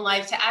their own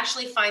life, to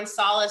actually find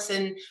solace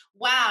in,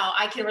 wow,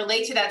 I can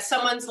relate to that.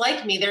 Someone's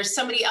like me. There's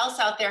somebody else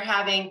out there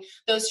having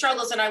those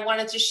struggles. And I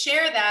wanted to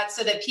share that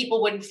so that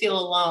people wouldn't feel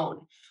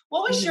alone.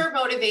 What was your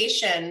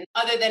motivation,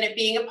 other than it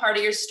being a part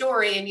of your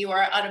story and you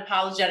are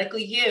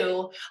unapologetically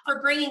you,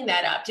 for bringing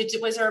that up?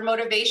 Was there a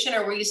motivation,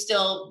 or were you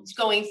still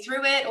going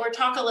through it? Or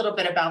talk a little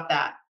bit about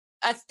that.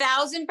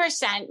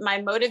 1,000%.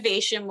 My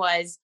motivation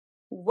was,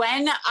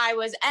 when I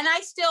was, and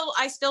I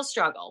still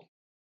struggle.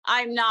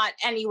 I'm not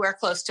anywhere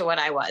close to what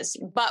I was.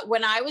 But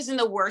when I was in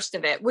the worst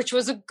of it, which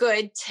was a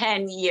good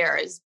 10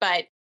 years,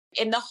 but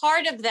in the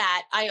heart of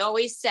that, I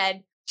always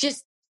said,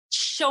 just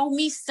show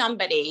me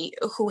somebody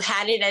who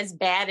had it as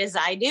bad as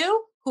I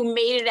do, who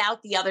made it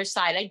out the other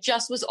side. I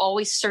just was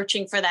always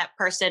searching for that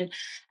person.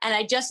 And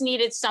I just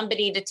needed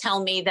somebody to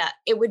tell me that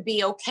it would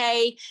be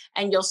okay,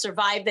 and you'll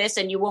survive this,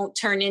 and you won't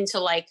turn into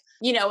like,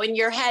 in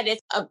your head,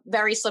 it's a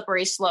very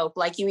slippery slope.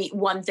 Like you eat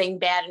one thing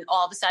bad and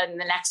all of a sudden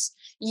the next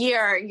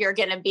year you're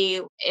going to be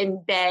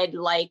in bed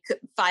like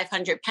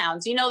 500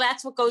 pounds.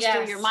 That's what goes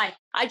through your mind.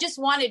 I just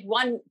wanted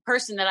one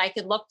person that I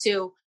could look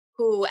to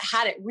who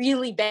had it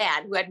really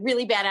bad, who had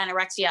really bad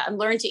anorexia and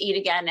learned to eat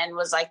again and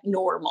was like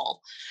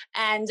normal.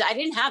 And I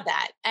didn't have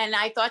that. And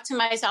I thought to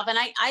myself, and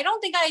I don't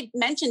think I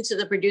mentioned to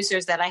the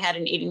producers that I had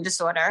an eating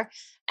disorder.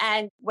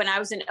 And when I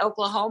was in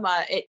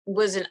Oklahoma, it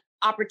was an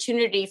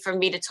opportunity for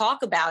me to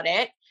talk about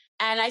it.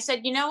 And I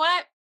said, you know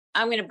what?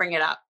 I'm going to bring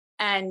it up.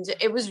 And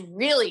it was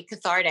really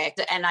cathartic.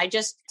 And I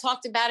just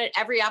talked about it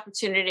every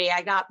opportunity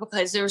I got,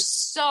 because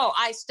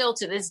I still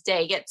to this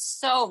day get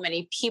so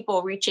many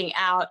people reaching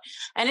out,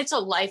 and it's a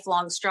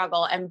lifelong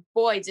struggle. And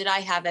boy, did I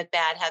have it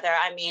bad, Heather.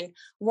 I mean,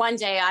 one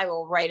day I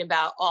will write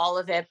about all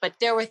of it, but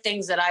there were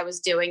things that I was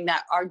doing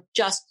that are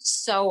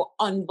just so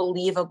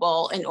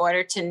unbelievable in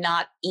order to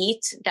not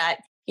eat that,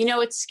 you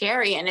know, it's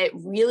scary. And it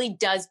really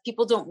does.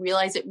 People don't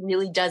realize it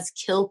really does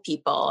kill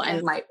people. Yeah.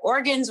 And my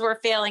organs were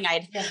failing.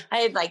 I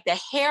had like the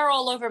hair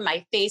all over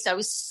my face. I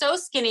was so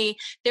skinny.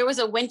 There was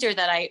a winter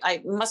that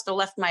I must have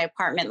left my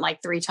apartment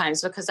like 3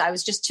 times because I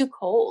was just too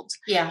cold.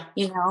 Yeah.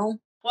 You know?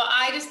 Well,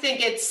 I just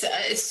think it's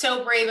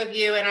so brave of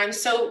you. And I'm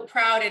so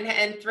proud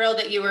and thrilled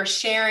that you were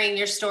sharing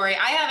your story.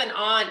 I have an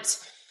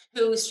aunt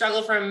who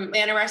struggled from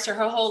anorexia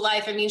her whole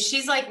life. I mean,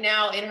 she's like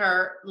now in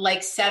her like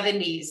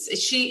 70s.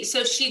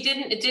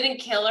 It didn't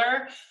kill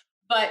her,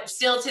 but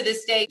still to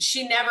this day,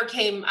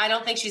 I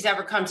don't think she's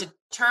ever come to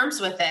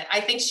terms with it. I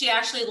think she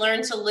actually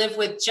learned to live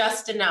with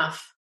just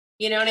enough.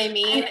 You know what I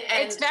mean? And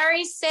it's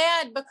very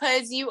sad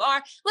because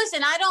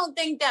listen, I don't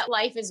think that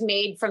life is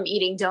made from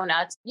eating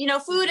donuts. You know,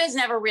 food has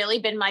never really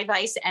been my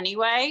vice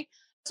anyway.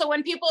 So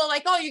when people are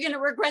like, oh, you're going to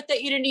regret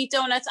that you didn't eat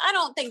donuts, I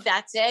don't think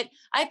that's it.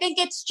 I think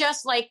it's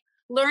just like,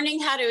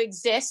 learning how to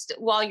exist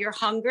while you're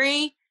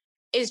hungry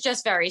is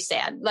just very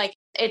sad. Like,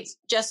 it's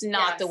just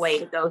not the way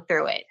to go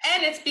through it.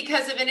 And it's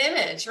because of an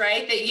image,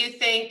 right? That you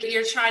think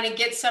you're trying to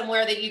get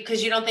somewhere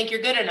because you don't think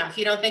you're good enough.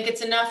 You don't think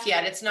it's enough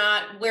yet. It's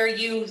not where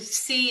you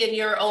see in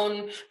your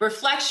own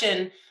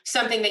reflection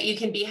something that you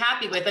can be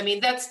happy with. I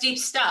mean, that's deep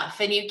stuff,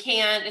 and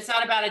it's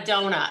not about a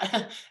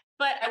donut.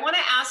 But I want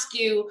to ask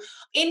you,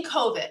 in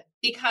COVID,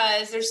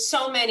 because there's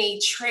so many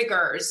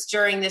triggers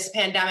during this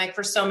pandemic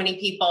for so many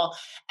people,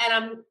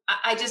 and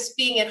I just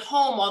being at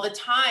home all the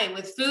time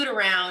with food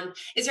around,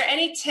 is there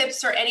any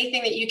tips or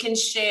anything that you can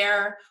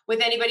share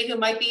with anybody who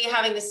might be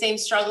having the same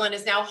struggle and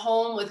is now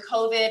home with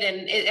COVID?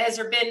 And has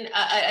there been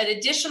an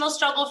additional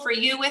struggle for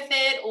you with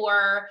it,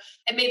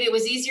 and maybe it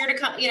was easier to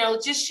come,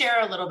 just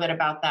share a little bit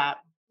about that.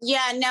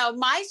 Yeah, no,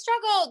 my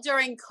struggle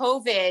during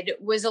COVID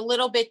was a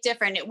little bit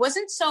different. It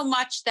wasn't so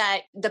much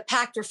that the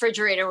packed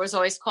refrigerator was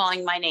always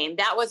calling my name.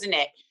 That wasn't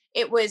it.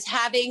 It was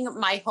having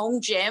my home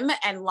gym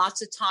and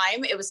lots of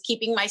time. It was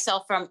keeping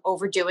myself from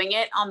overdoing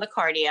it on the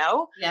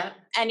cardio. Yeah.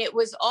 And it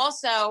was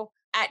also,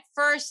 at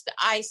first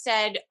I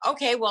said,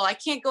 okay, well, I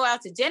can't go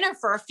out to dinner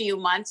for a few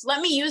months.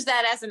 Let me use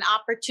that as an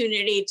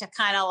opportunity to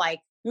kind of like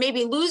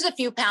maybe lose a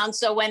few pounds.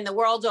 So when the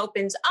world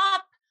opens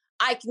up,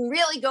 I can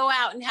really go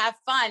out and have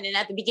fun. And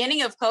at the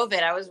beginning of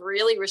COVID, I was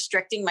really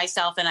restricting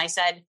myself. And I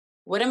said,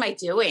 what am I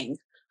doing?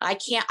 I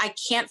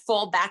can't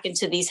fall back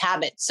into these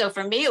habits. So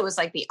for me, it was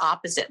like the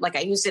opposite. Like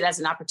I used it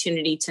as an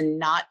opportunity to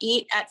not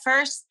eat at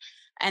first.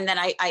 And then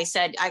I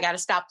said, I got to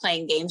stop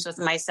playing games with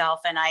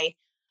myself. And I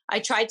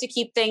tried to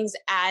keep things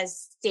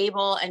as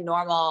stable and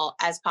normal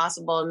as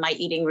possible in my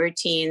eating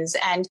routines.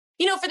 And,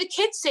 for the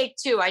kids' sake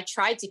too, I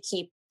tried to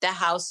keep the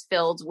house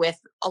filled with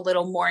a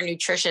little more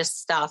nutritious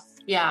stuff.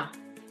 Yeah.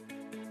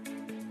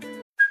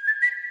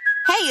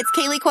 Hey, it's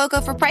Kaylee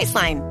Cuoco for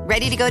Priceline.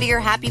 Ready to go to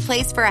your happy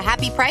place for a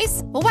happy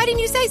price? Well, why didn't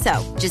you say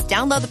so? Just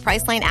download the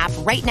Priceline app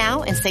right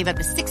now and save up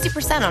to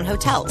 60% on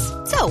hotels.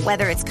 So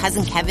whether it's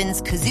Cousin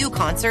Kevin's Kazoo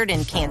Concert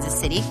in Kansas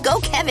City,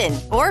 go Kevin,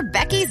 or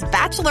Becky's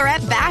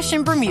Bachelorette Bash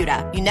in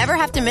Bermuda, you never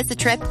have to miss a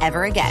trip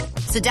ever again.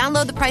 So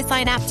download the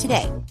Priceline app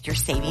today. Your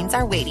savings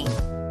are waiting.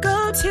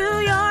 Go to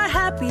your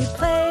happy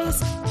place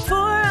for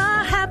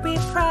a happy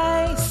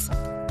price.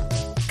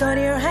 Go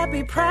to your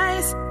happy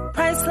price,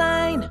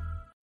 Priceline.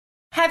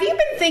 Have you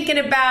been thinking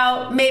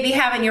about maybe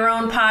having your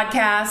own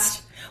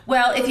podcast?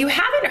 Well, if you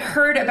haven't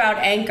heard about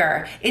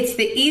Anchor, it's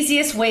the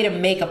easiest way to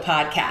make a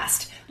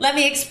podcast. Let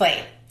me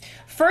explain.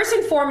 First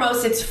and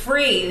foremost, it's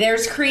free.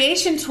 There's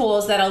creation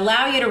tools that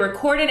allow you to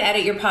record and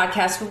edit your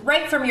podcast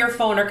right from your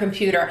phone or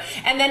computer.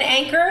 And then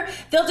Anchor,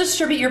 they'll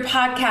distribute your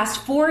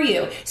podcast for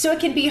you so it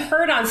can be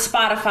heard on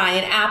Spotify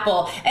and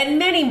Apple and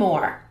many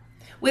more.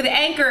 With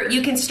Anchor,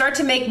 you can start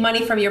to make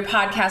money from your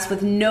podcast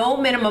with no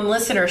minimum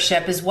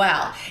listenership as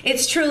well.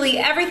 It's truly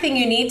everything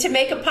you need to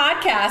make a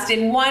podcast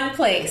in one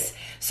place.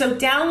 So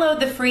download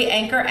the free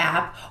Anchor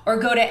app or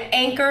go to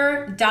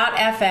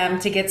anchor.fm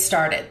to get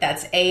started.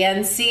 That's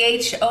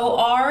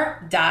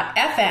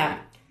ANCHOR.FM.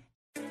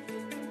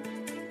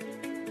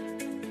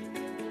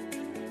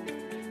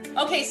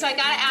 Okay, so I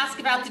got to ask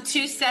about the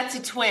 2 sets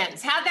of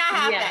twins. How'd that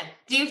happen? Yeah.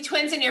 Do you have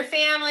twins in your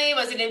family?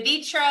 Was it in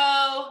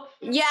vitro?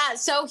 Yeah,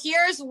 so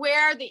here's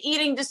where the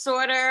eating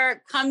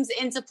disorder comes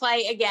into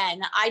play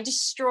again. I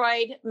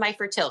destroyed my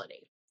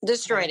fertility,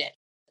 it.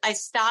 I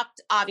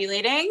stopped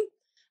ovulating.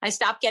 I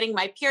stopped getting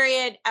my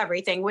period,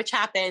 everything, which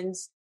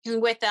happens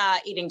with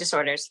eating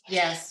disorders.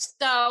 Yes.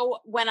 So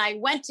when I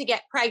went to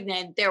get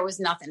pregnant, there was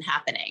nothing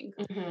happening.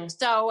 Mm-hmm.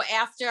 So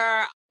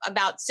after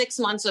about 6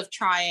 months of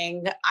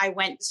trying, I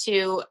went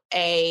to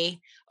a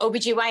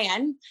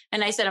OBGYN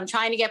and I said, I'm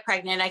trying to get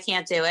pregnant. I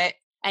can't do it.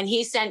 And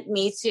he sent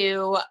me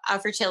to a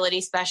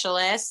fertility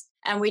specialist.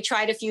 And we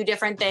tried a few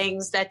different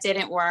things that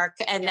didn't work.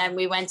 And then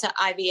we went to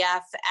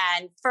IVF,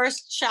 and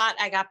first shot,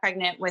 I got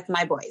pregnant with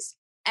my boys.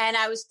 And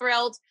I was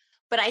thrilled.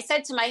 But I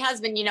said to my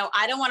husband,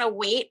 I don't want to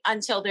wait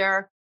until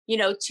they're,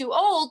 too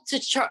old to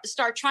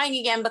start trying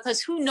again,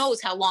 because who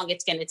knows how long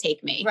it's going to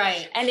take me.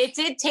 Right. And it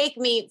did take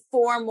me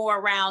 4 more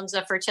rounds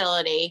of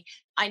fertility.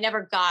 I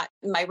never got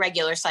my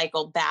regular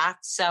cycle back.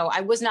 So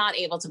I was not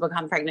able to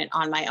become pregnant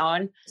on my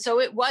own. So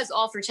it was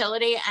all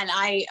fertility. And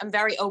I am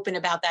very open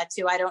about that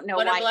too. I don't know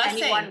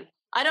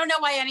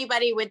why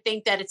anybody would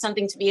think that it's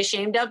something to be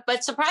ashamed of,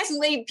 but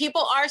surprisingly,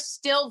 people are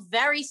still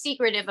very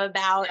secretive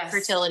about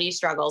fertility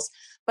struggles.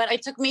 But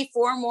it took me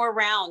 4 more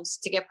rounds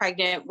to get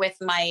pregnant with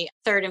my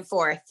 3rd and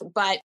 4th.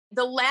 But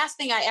the last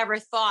thing I ever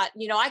thought,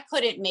 I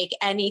couldn't make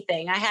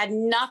anything. I had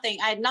nothing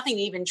to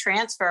even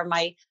transfer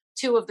my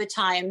 2 of the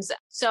times.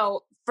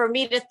 So for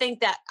me to think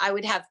that I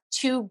would have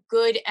 2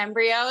 good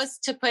embryos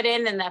to put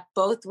in and that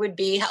both would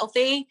be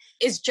healthy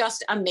is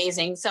just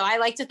amazing. So I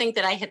like to think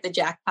that I hit the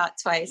jackpot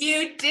twice.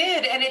 You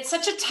did. And it's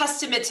such a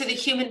testament to the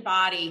human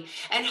body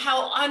and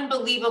how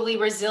unbelievably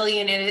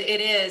resilient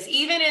it is,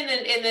 even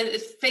in the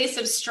face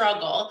of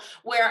struggle,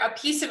 where a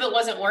piece of it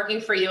wasn't working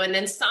for you. And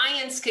then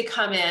science could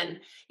come in,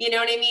 you know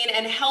what I mean,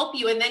 and help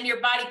you. And then your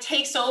body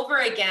takes over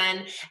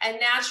again and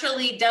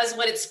naturally does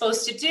what it's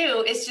supposed to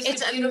do.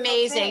 It's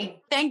amazing. Thing.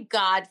 Thank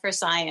God for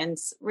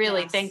science.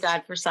 Really, Thank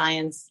God for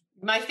science.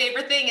 My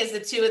favorite thing is the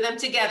 2 of them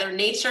together,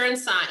 nature and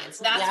science.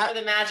 That's where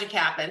the magic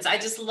happens. I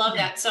just love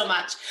that so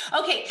much.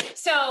 Okay,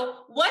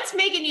 so what's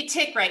making you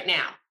tick right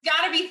now?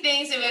 Got to be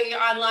things.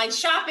 You're online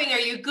shopping. Are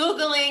you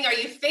Googling? Are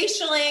you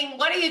facialing?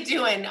 What are you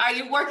doing? Are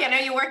you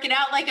working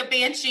out like a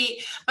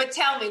banshee? But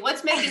tell me,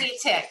 what's making you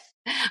tick?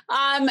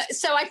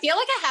 So I feel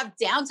like I have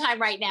downtime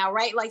right now,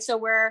 right? Like, so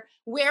we're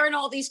wearing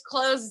all these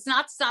clothes. It's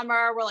not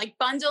summer. We're like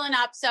bundling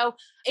up. So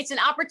it's an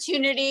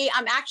opportunity.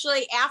 I'm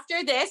actually,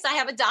 after this, I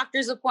have a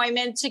doctor's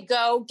appointment to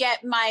go get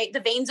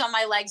the veins on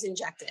my legs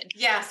injected.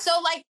 Yeah. So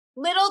like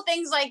little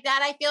things like that.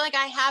 I feel like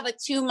I have a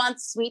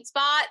 2-month sweet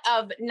spot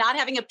of not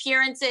having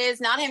appearances,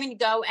 not having to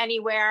go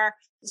anywhere.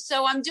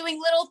 So I'm doing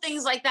little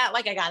things like that.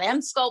 Like I got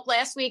Emsculpt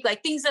last week,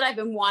 like things that I've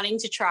been wanting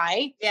to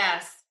try.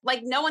 Yes.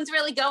 Like no one's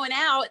really going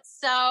out.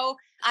 So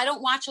I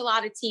don't watch a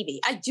lot of TV.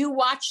 I do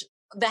watch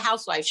the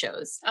housewife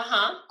shows,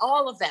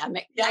 all of them,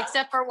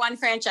 except for one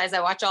franchise.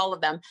 I watch all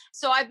of them.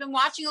 So I've been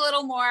watching a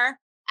little more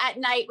at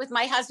night with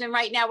my husband.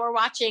 Right now we're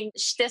watching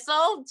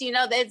Shtisel. Do you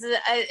know it's an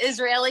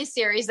Israeli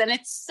series and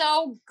it's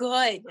so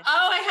good.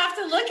 Oh, I have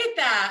to look at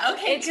that.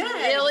 Okay, it's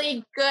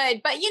really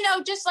good. But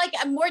just like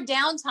a more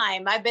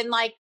downtime. I've been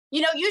like,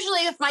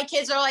 usually if my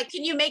kids are like,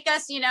 can you make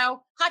us,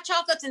 hot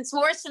chocolates and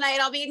s'mores tonight?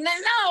 I'll be, no,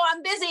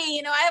 I'm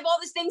busy. I have all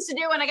these things to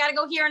do and I got to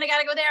go here and I got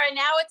to go there. And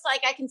now it's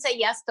like, I can say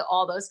yes to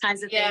all those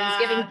kinds of things,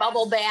 giving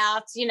bubble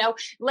baths,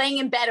 laying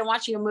in bed and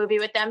watching a movie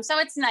with them. So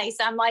it's nice.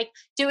 I'm like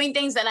doing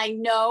things that I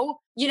know,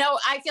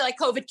 I feel like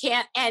COVID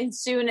can't end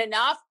soon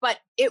enough, but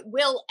it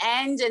will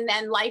end. And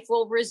then life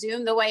will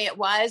resume the way it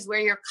was,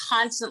 where you're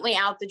constantly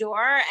out the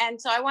door.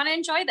 And so I want to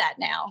enjoy that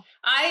now.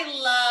 I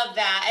love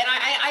that. And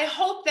I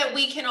hope that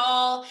we can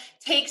all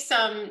take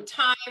some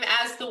time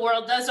as the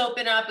world does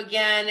open up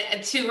again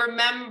to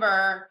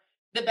remember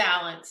the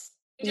balance.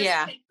 We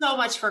just take so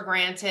much for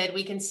granted.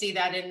 We can see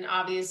that in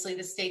obviously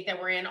the state that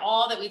we're in,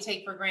 all that we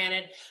take for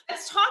granted.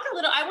 Let's talk a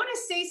little. I want to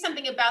say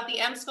something about the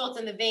Emsculpt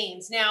and the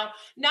veins. Now,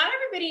 not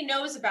everybody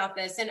knows about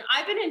this. And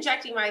I've been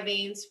injecting my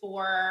veins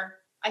for,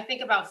 I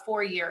think, about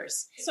 4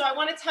 years. So I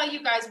want to tell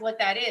you guys what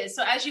that is.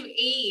 So as you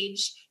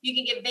age, you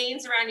can get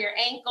veins around your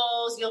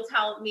ankles. You'll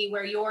tell me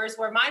where yours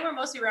were. Mine were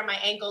mostly around my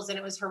ankles and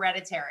it was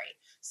hereditary.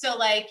 So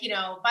like,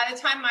 by the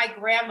time my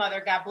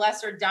grandmother, God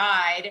bless her,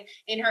 died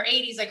in her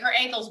 80s, like her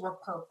ankles were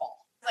purple.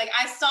 Like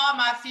I saw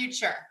my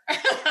future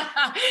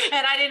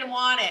and I didn't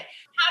want it.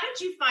 How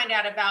did you find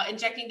out about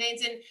injecting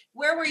veins, and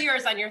where were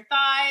yours, on your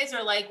thighs,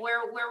 or like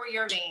where were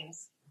your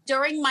veins?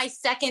 During my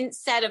second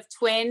set of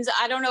twins,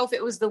 I don't know if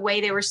it was the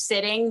way they were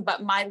sitting,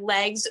 but my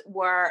legs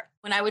were,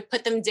 when I would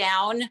put them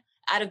down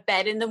out of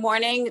bed in the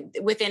morning,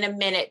 within a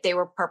minute, they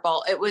were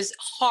purple. It was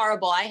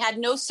horrible. I had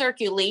no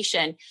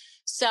circulation.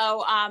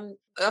 So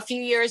a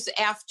few years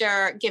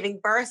after giving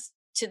birth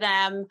to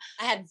them,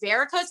 I had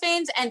varicose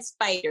veins and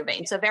spider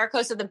veins. So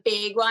varicose are the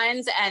big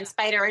ones and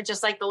spider are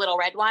just like the little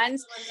red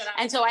ones.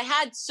 And so I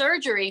had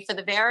surgery for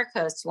the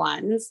varicose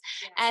ones.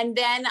 And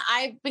then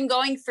I've been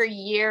going for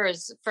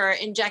years for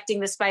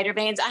injecting the spider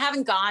veins. I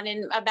haven't gone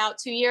in about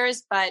 2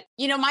 years, but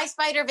my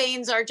spider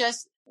veins are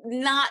just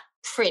not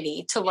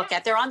pretty to look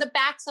at. They're on the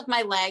backs of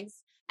my legs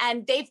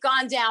and they've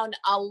gone down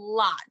a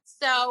lot.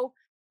 So,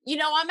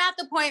 I'm at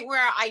the point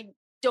where I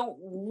don't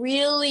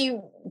really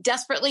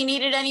desperately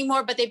need it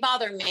anymore, but they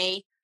bother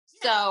me.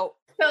 So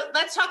So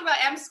let's talk about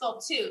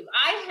Emsculpt too.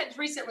 I had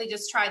recently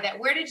just tried that.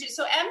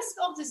 So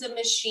Emsculpt is a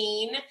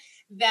machine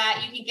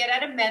that you can get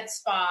at a med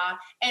spa,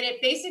 and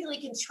it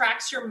basically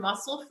contracts your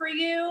muscle for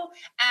you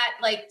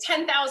at like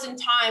 10,000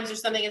 times or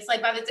something. It's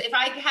like if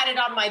I had it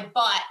on my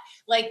butt,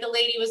 like the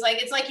lady was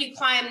like, it's like you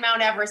climbed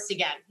Mount Everest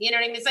again. You know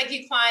what I mean? It's like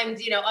you climbed,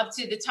 up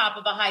to the top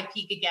of a high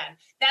peak again.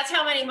 That's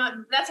how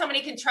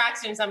many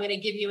contractions I'm going to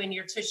give you in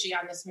your tushy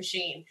on this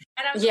machine.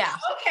 And I'm like,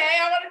 okay,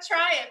 I want to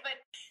try it. But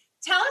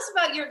tell us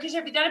about because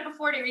have you done it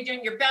before? Are you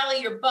doing your belly,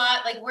 your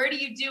butt? Like, where do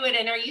you do it?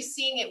 And are you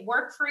seeing it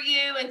work for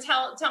you? And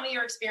tell me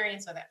your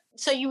experience with it.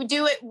 So you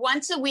do it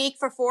once a week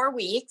for 4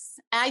 weeks.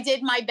 I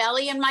did my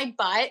belly and my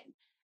butt.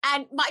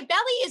 And my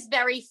belly is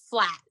very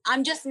flat.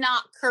 I'm just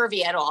not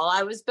curvy at all.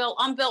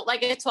 I'm built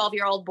like a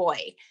 12-year-old boy.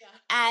 Yeah.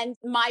 And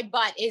my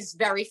butt is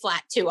very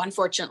flat too,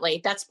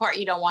 unfortunately. That's the part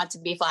you don't want to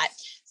be flat.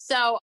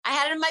 So I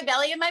had it in my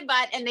belly and my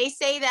butt. And they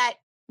say that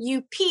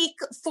you peak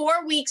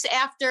 4 weeks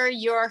after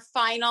your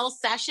final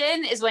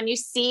session is when you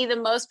see the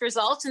most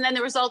results. And then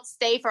the results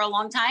stay for a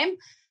long time.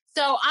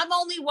 So I'm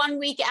only 1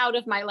 week out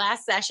of my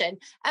last session,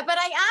 but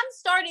I am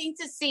starting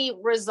to see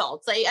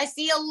results. I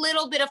see a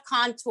little bit of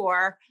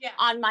contour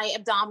on my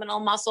abdominal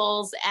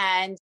muscles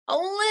and a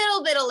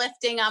little bit of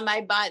lifting on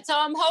my butt. So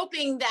I'm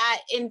hoping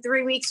that in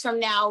 3 weeks from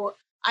now,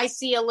 I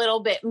see a little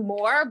bit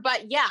more,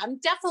 but yeah, I'm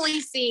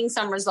definitely seeing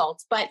some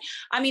results. But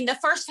I mean, the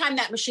first time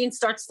that machine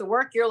starts to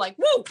work, you're like,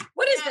 whoa,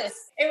 what is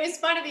this? It was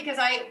funny because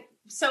I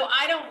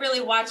don't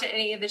really watch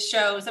any of the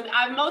shows. I mean,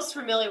 I'm most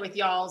familiar with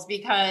y'all's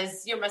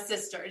because you're my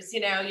sisters,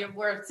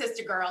 we're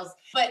sister girls.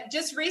 But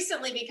just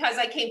recently, because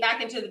I came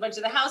back into a bunch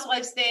of the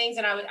Housewives things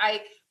and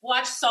I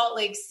watched Salt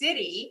Lake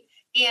City.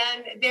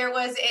 And there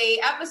was a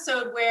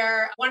episode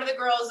where one of the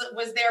girls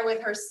was there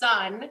with her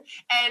son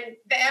and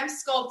the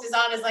Emsculpt is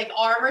on his like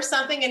arm or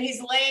something. And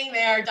he's laying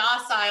there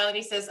docile and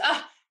he says,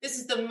 this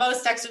is the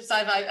most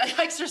exercise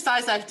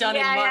I've done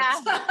in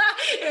months. Yeah.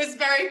 It was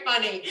very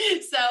funny.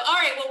 So, all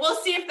right, well, we'll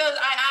see if those,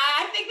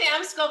 I think the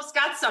Emsculpt's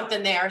got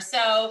something there.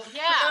 So for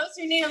those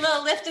who need a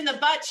little lift in the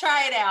butt,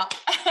 try it out.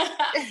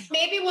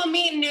 Maybe we'll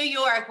meet in New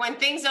York when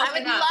things open up. I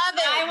would love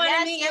it. I want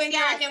to meet you in New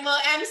York and we'll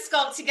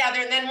Emsculpt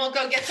together and then we'll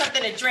go get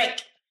something to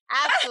drink.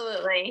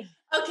 Absolutely.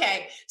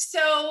 Okay.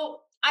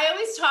 So I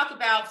always talk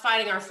about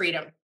finding our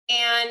freedom.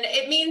 And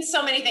it means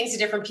so many things to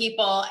different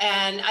people.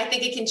 And I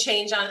think it can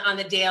change on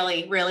the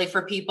daily, really,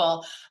 for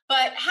people.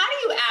 But how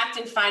do you act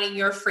in finding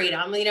your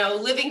freedom?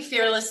 Living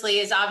fearlessly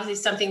is obviously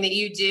something that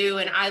you do.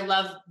 And I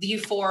love you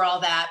for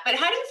all that. But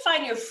how do you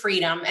find your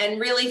freedom and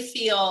really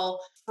feel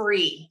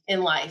free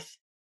in life?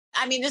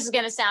 I mean, this is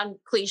going to sound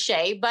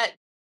cliche, but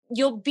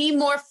you'll be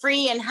more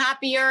free and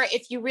happier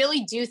if you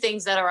really do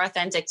things that are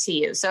authentic to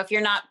you. So if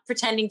you're not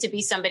pretending to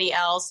be somebody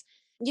else,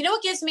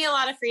 what gives me a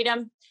lot of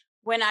freedom?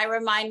 When I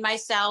remind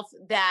myself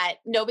that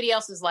nobody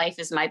else's life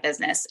is my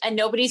business and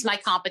nobody's my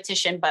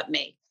competition but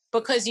me.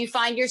 Because you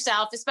find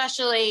yourself,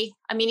 especially,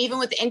 even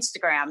with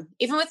Instagram,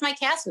 even with my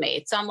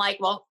castmates, I'm like,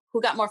 well,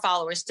 who got more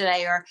followers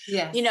today? Or,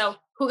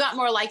 who got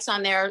more likes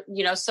on their,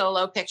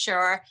 solo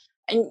picture?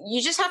 And you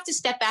just have to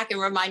step back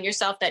and remind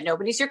yourself that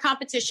nobody's your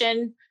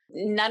competition.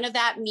 None of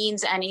that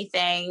means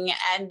anything.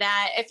 And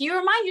that if you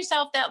remind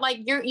yourself that like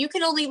you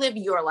can only live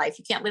your life,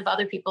 you can't live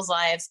other people's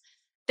lives,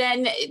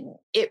 then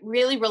it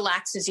really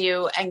relaxes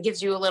you and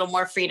gives you a little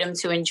more freedom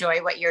to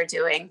enjoy what you're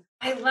doing.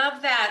 I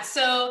love that.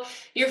 So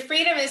your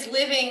freedom is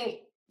living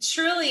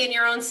truly in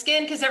your own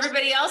skin because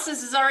everybody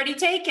else's is already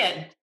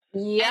taken.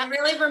 Yeah. And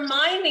really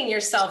reminding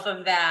yourself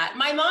of that.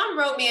 My mom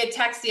wrote me a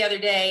text the other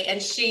day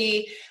and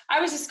I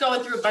was just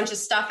going through a bunch of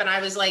stuff and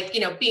I was like,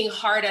 being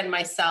hard on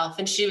myself.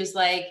 And she was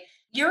like,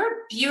 you're a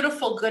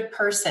beautiful, good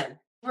person.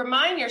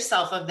 Remind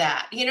yourself of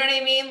that. You know what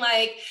I mean?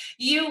 Like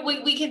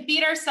we can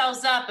beat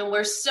ourselves up and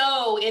we're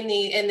so in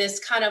this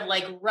kind of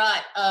like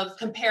rut of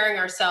comparing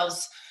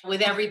ourselves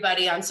with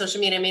everybody on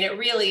social media. I mean, it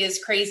really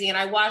is crazy. And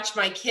I watch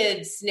my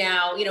kids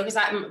now, because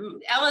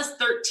Ella's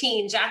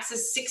 13, Jax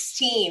is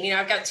 16.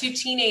 I've got 2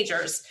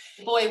 teenagers.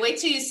 Boy, wait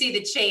till you see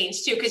the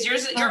change too. Cause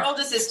your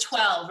oldest is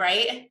 12,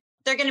 right?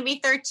 They're going to be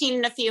 13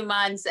 in a few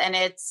months and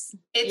it's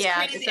crazy.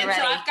 And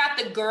so I've got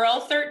the girl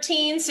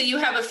 13. So you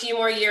have a few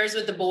more years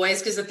with the boys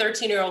because the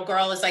 13-year-old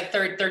girl is like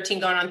 13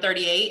 going on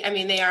 38. I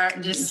mean, they are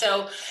just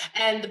so,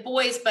 and the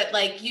boys, but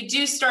like you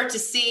do start to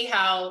see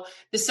how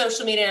the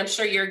social media, I'm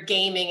sure your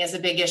gaming is a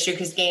big issue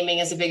because gaming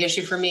is a big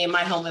issue for me in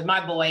my home with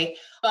my boy.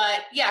 But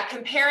yeah,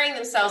 comparing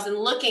themselves and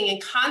looking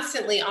and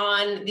constantly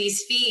on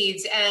these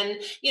feeds and,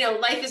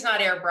 life is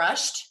not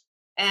airbrushed.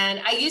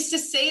 And I used to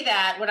say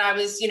that when I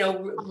was,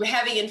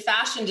 heavy in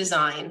fashion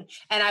design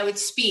and I would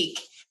speak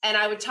and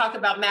I would talk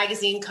about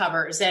magazine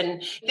covers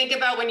and think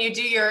about when you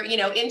do your,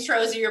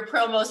 intros or your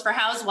promos for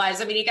Housewives.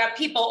 I mean, you got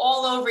people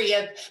all over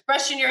you,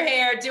 brushing your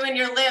hair, doing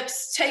your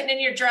lips, tightening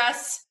your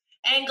dress,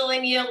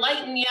 angling you,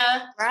 lighting you.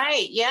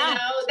 Right. Yeah.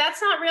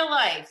 That's not real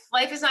life.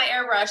 Life is not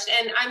airbrushed.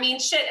 And I mean,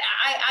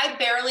 I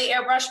barely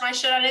airbrush my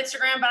shit on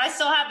Instagram, but I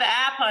still have the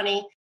app,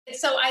 honey.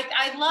 So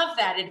I love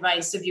that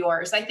advice of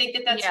yours. I think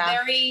that's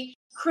very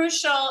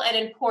crucial and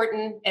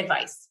important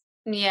advice.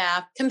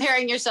 Yeah.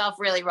 Comparing yourself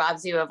really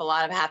robs you of a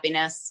lot of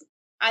happiness.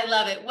 I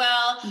love it.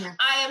 Well, yeah.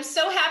 I am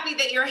so happy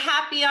that you're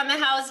happy on The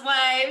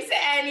Housewives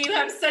and you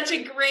have such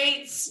a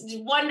great,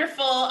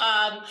 wonderful,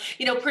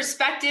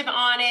 perspective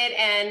on it,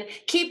 and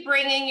keep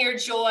bringing your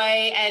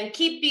joy and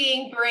keep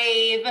being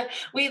brave.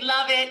 We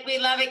love it. We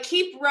love it.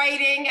 Keep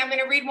writing. I'm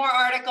going to read more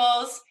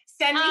articles.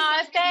 Send me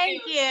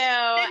thank you.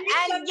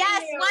 And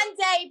yes, one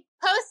day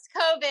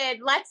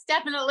post-COVID, let's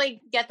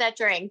definitely get that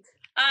drink.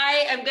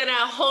 I am going to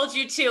hold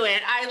you to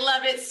it. I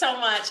love it so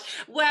much.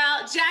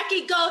 Well,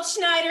 Jackie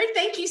Goldschneider,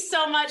 thank you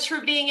so much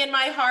for being in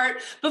my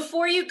heart.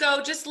 Before you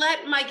go, just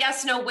let my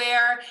guests know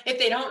where, if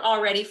they don't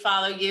already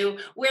follow you,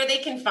 where they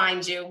can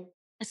find you.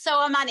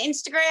 So I'm on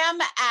Instagram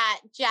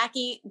at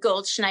Jackie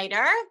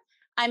Goldschneider.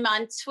 I'm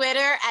on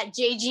Twitter at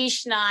JG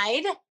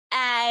Schneid.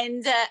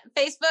 And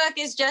Facebook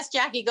is just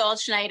Jackie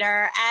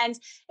Goldschneider. And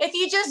if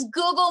you just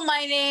Google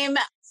my name,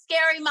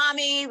 Scary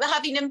Mommy,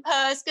 Huffington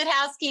Post, Good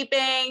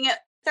Housekeeping,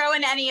 throw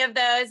in any of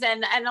those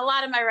and a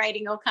lot of my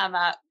writing will come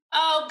up.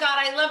 Oh God,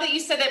 I love that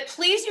you said that.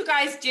 Please, you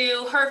guys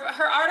do.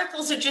 Her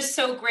articles are just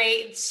so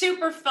great,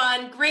 super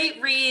fun,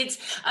 great reads,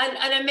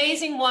 an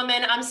amazing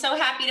woman. I'm so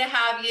happy to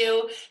have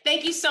you.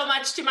 Thank you so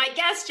much to my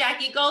guest,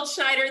 Jackie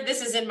Goldschneider.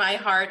 This is In My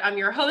Heart. I'm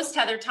your host,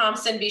 Heather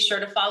Thompson. Be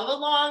sure to follow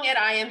along at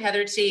I Am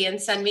Heather T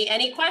and send me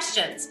any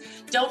questions.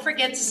 Don't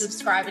forget to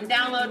subscribe and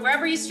download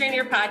wherever you stream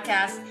your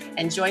podcast,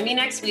 and join me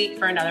next week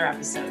for another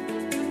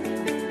episode.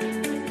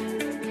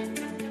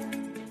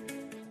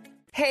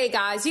 Hey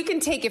guys, you can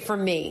take it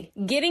from me.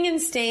 Getting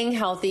and staying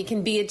healthy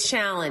can be a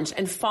challenge,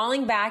 and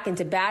falling back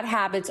into bad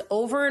habits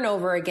over and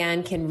over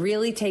again can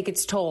really take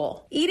its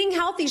toll. Eating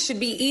healthy should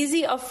be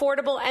easy,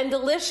 affordable, and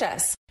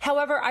delicious.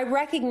 However, I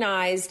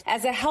recognized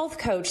as a health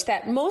coach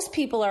that most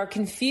people are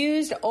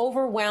confused,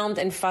 overwhelmed,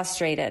 and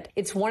frustrated.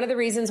 It's one of the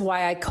reasons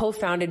why I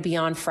co-founded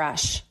Beyond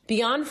Fresh.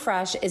 Beyond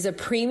Fresh is a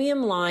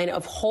premium line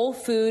of whole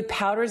food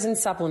powders and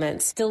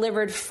supplements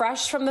delivered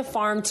fresh from the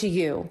farm to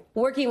you.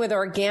 Working with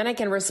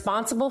organic and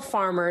responsible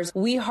farmers,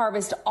 we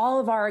harvest all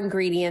of our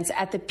ingredients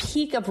at the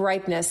peak of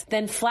ripeness,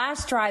 then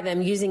flash dry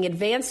them using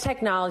advanced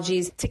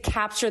technologies to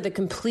capture the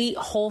complete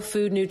whole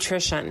food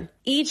nutrition.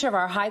 Each of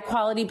our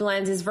high-quality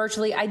blends is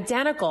virtually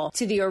identical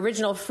to the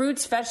original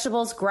fruits,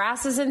 vegetables,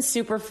 grasses, and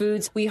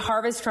superfoods we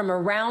harvest from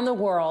around the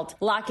world,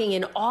 locking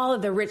in all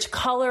of the rich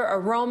color,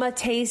 aroma,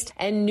 taste,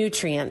 and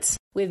nutrients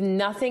with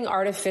nothing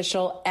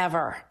artificial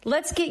ever.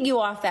 Let's get you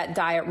off that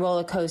diet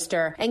roller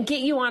coaster and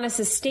get you on a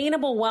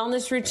sustainable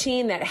wellness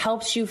routine that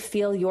helps you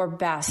feel your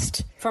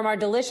best. From our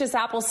delicious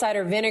apple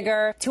cider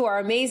vinegar to our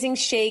amazing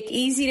shake,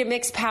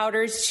 easy-to-mix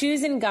powders,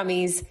 chews, and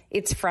gummies,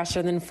 it's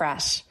fresher than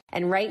fresh.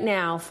 And right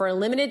now, for a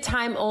limited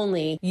time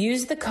only,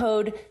 use the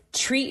code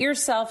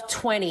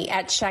TREATYOURSELF20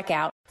 at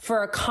checkout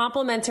for a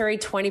complimentary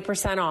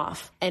 20%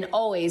 off, and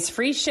always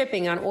free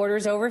shipping on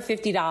orders over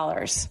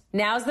 $50.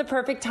 Now's the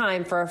perfect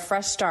time for a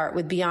fresh start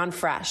with Beyond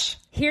Fresh.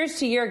 Here's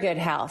to your good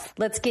health.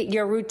 Let's get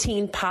your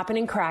routine popping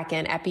and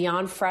cracking at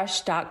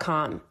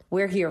beyondfresh.com.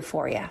 We're here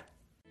for you.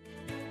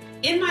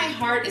 In My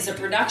Heart is a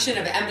production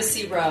of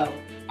Embassy Row.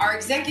 Our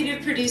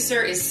executive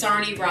producer is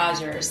Sarni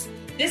Rogers.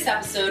 This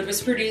episode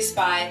was produced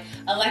by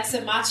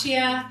Alexa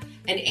Machia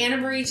and Anna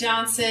Marie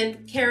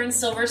Johnson, Karen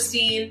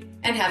Silverstein,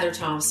 and Heather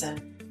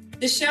Thompson.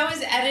 The show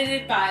is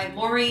edited by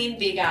Maureen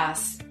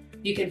Vigas.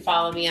 You can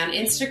follow me on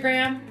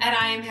Instagram at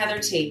I Am Heather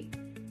T.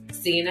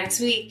 See you next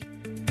week.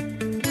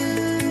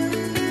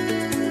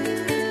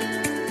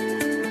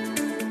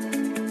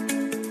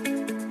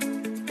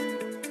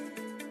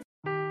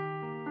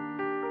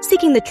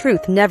 Seeking the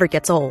truth never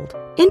gets old.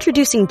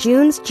 Introducing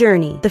June's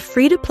Journey, the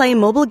free-to-play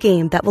mobile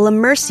game that will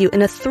immerse you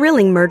in a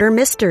thrilling murder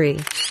mystery.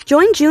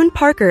 Join June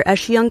Parker as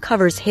she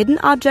uncovers hidden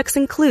objects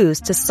and clues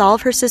to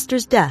solve her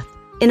sister's death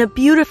in a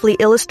beautifully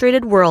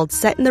illustrated world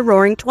set in the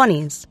Roaring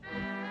 '20s.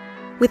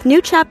 With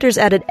new chapters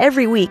added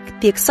every week,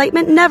 the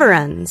excitement never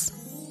ends.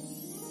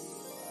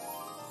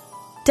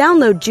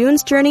 Download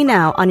June's Journey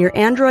now on your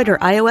Android or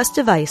iOS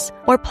device,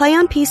 or play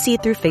on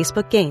PC through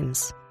Facebook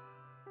Games.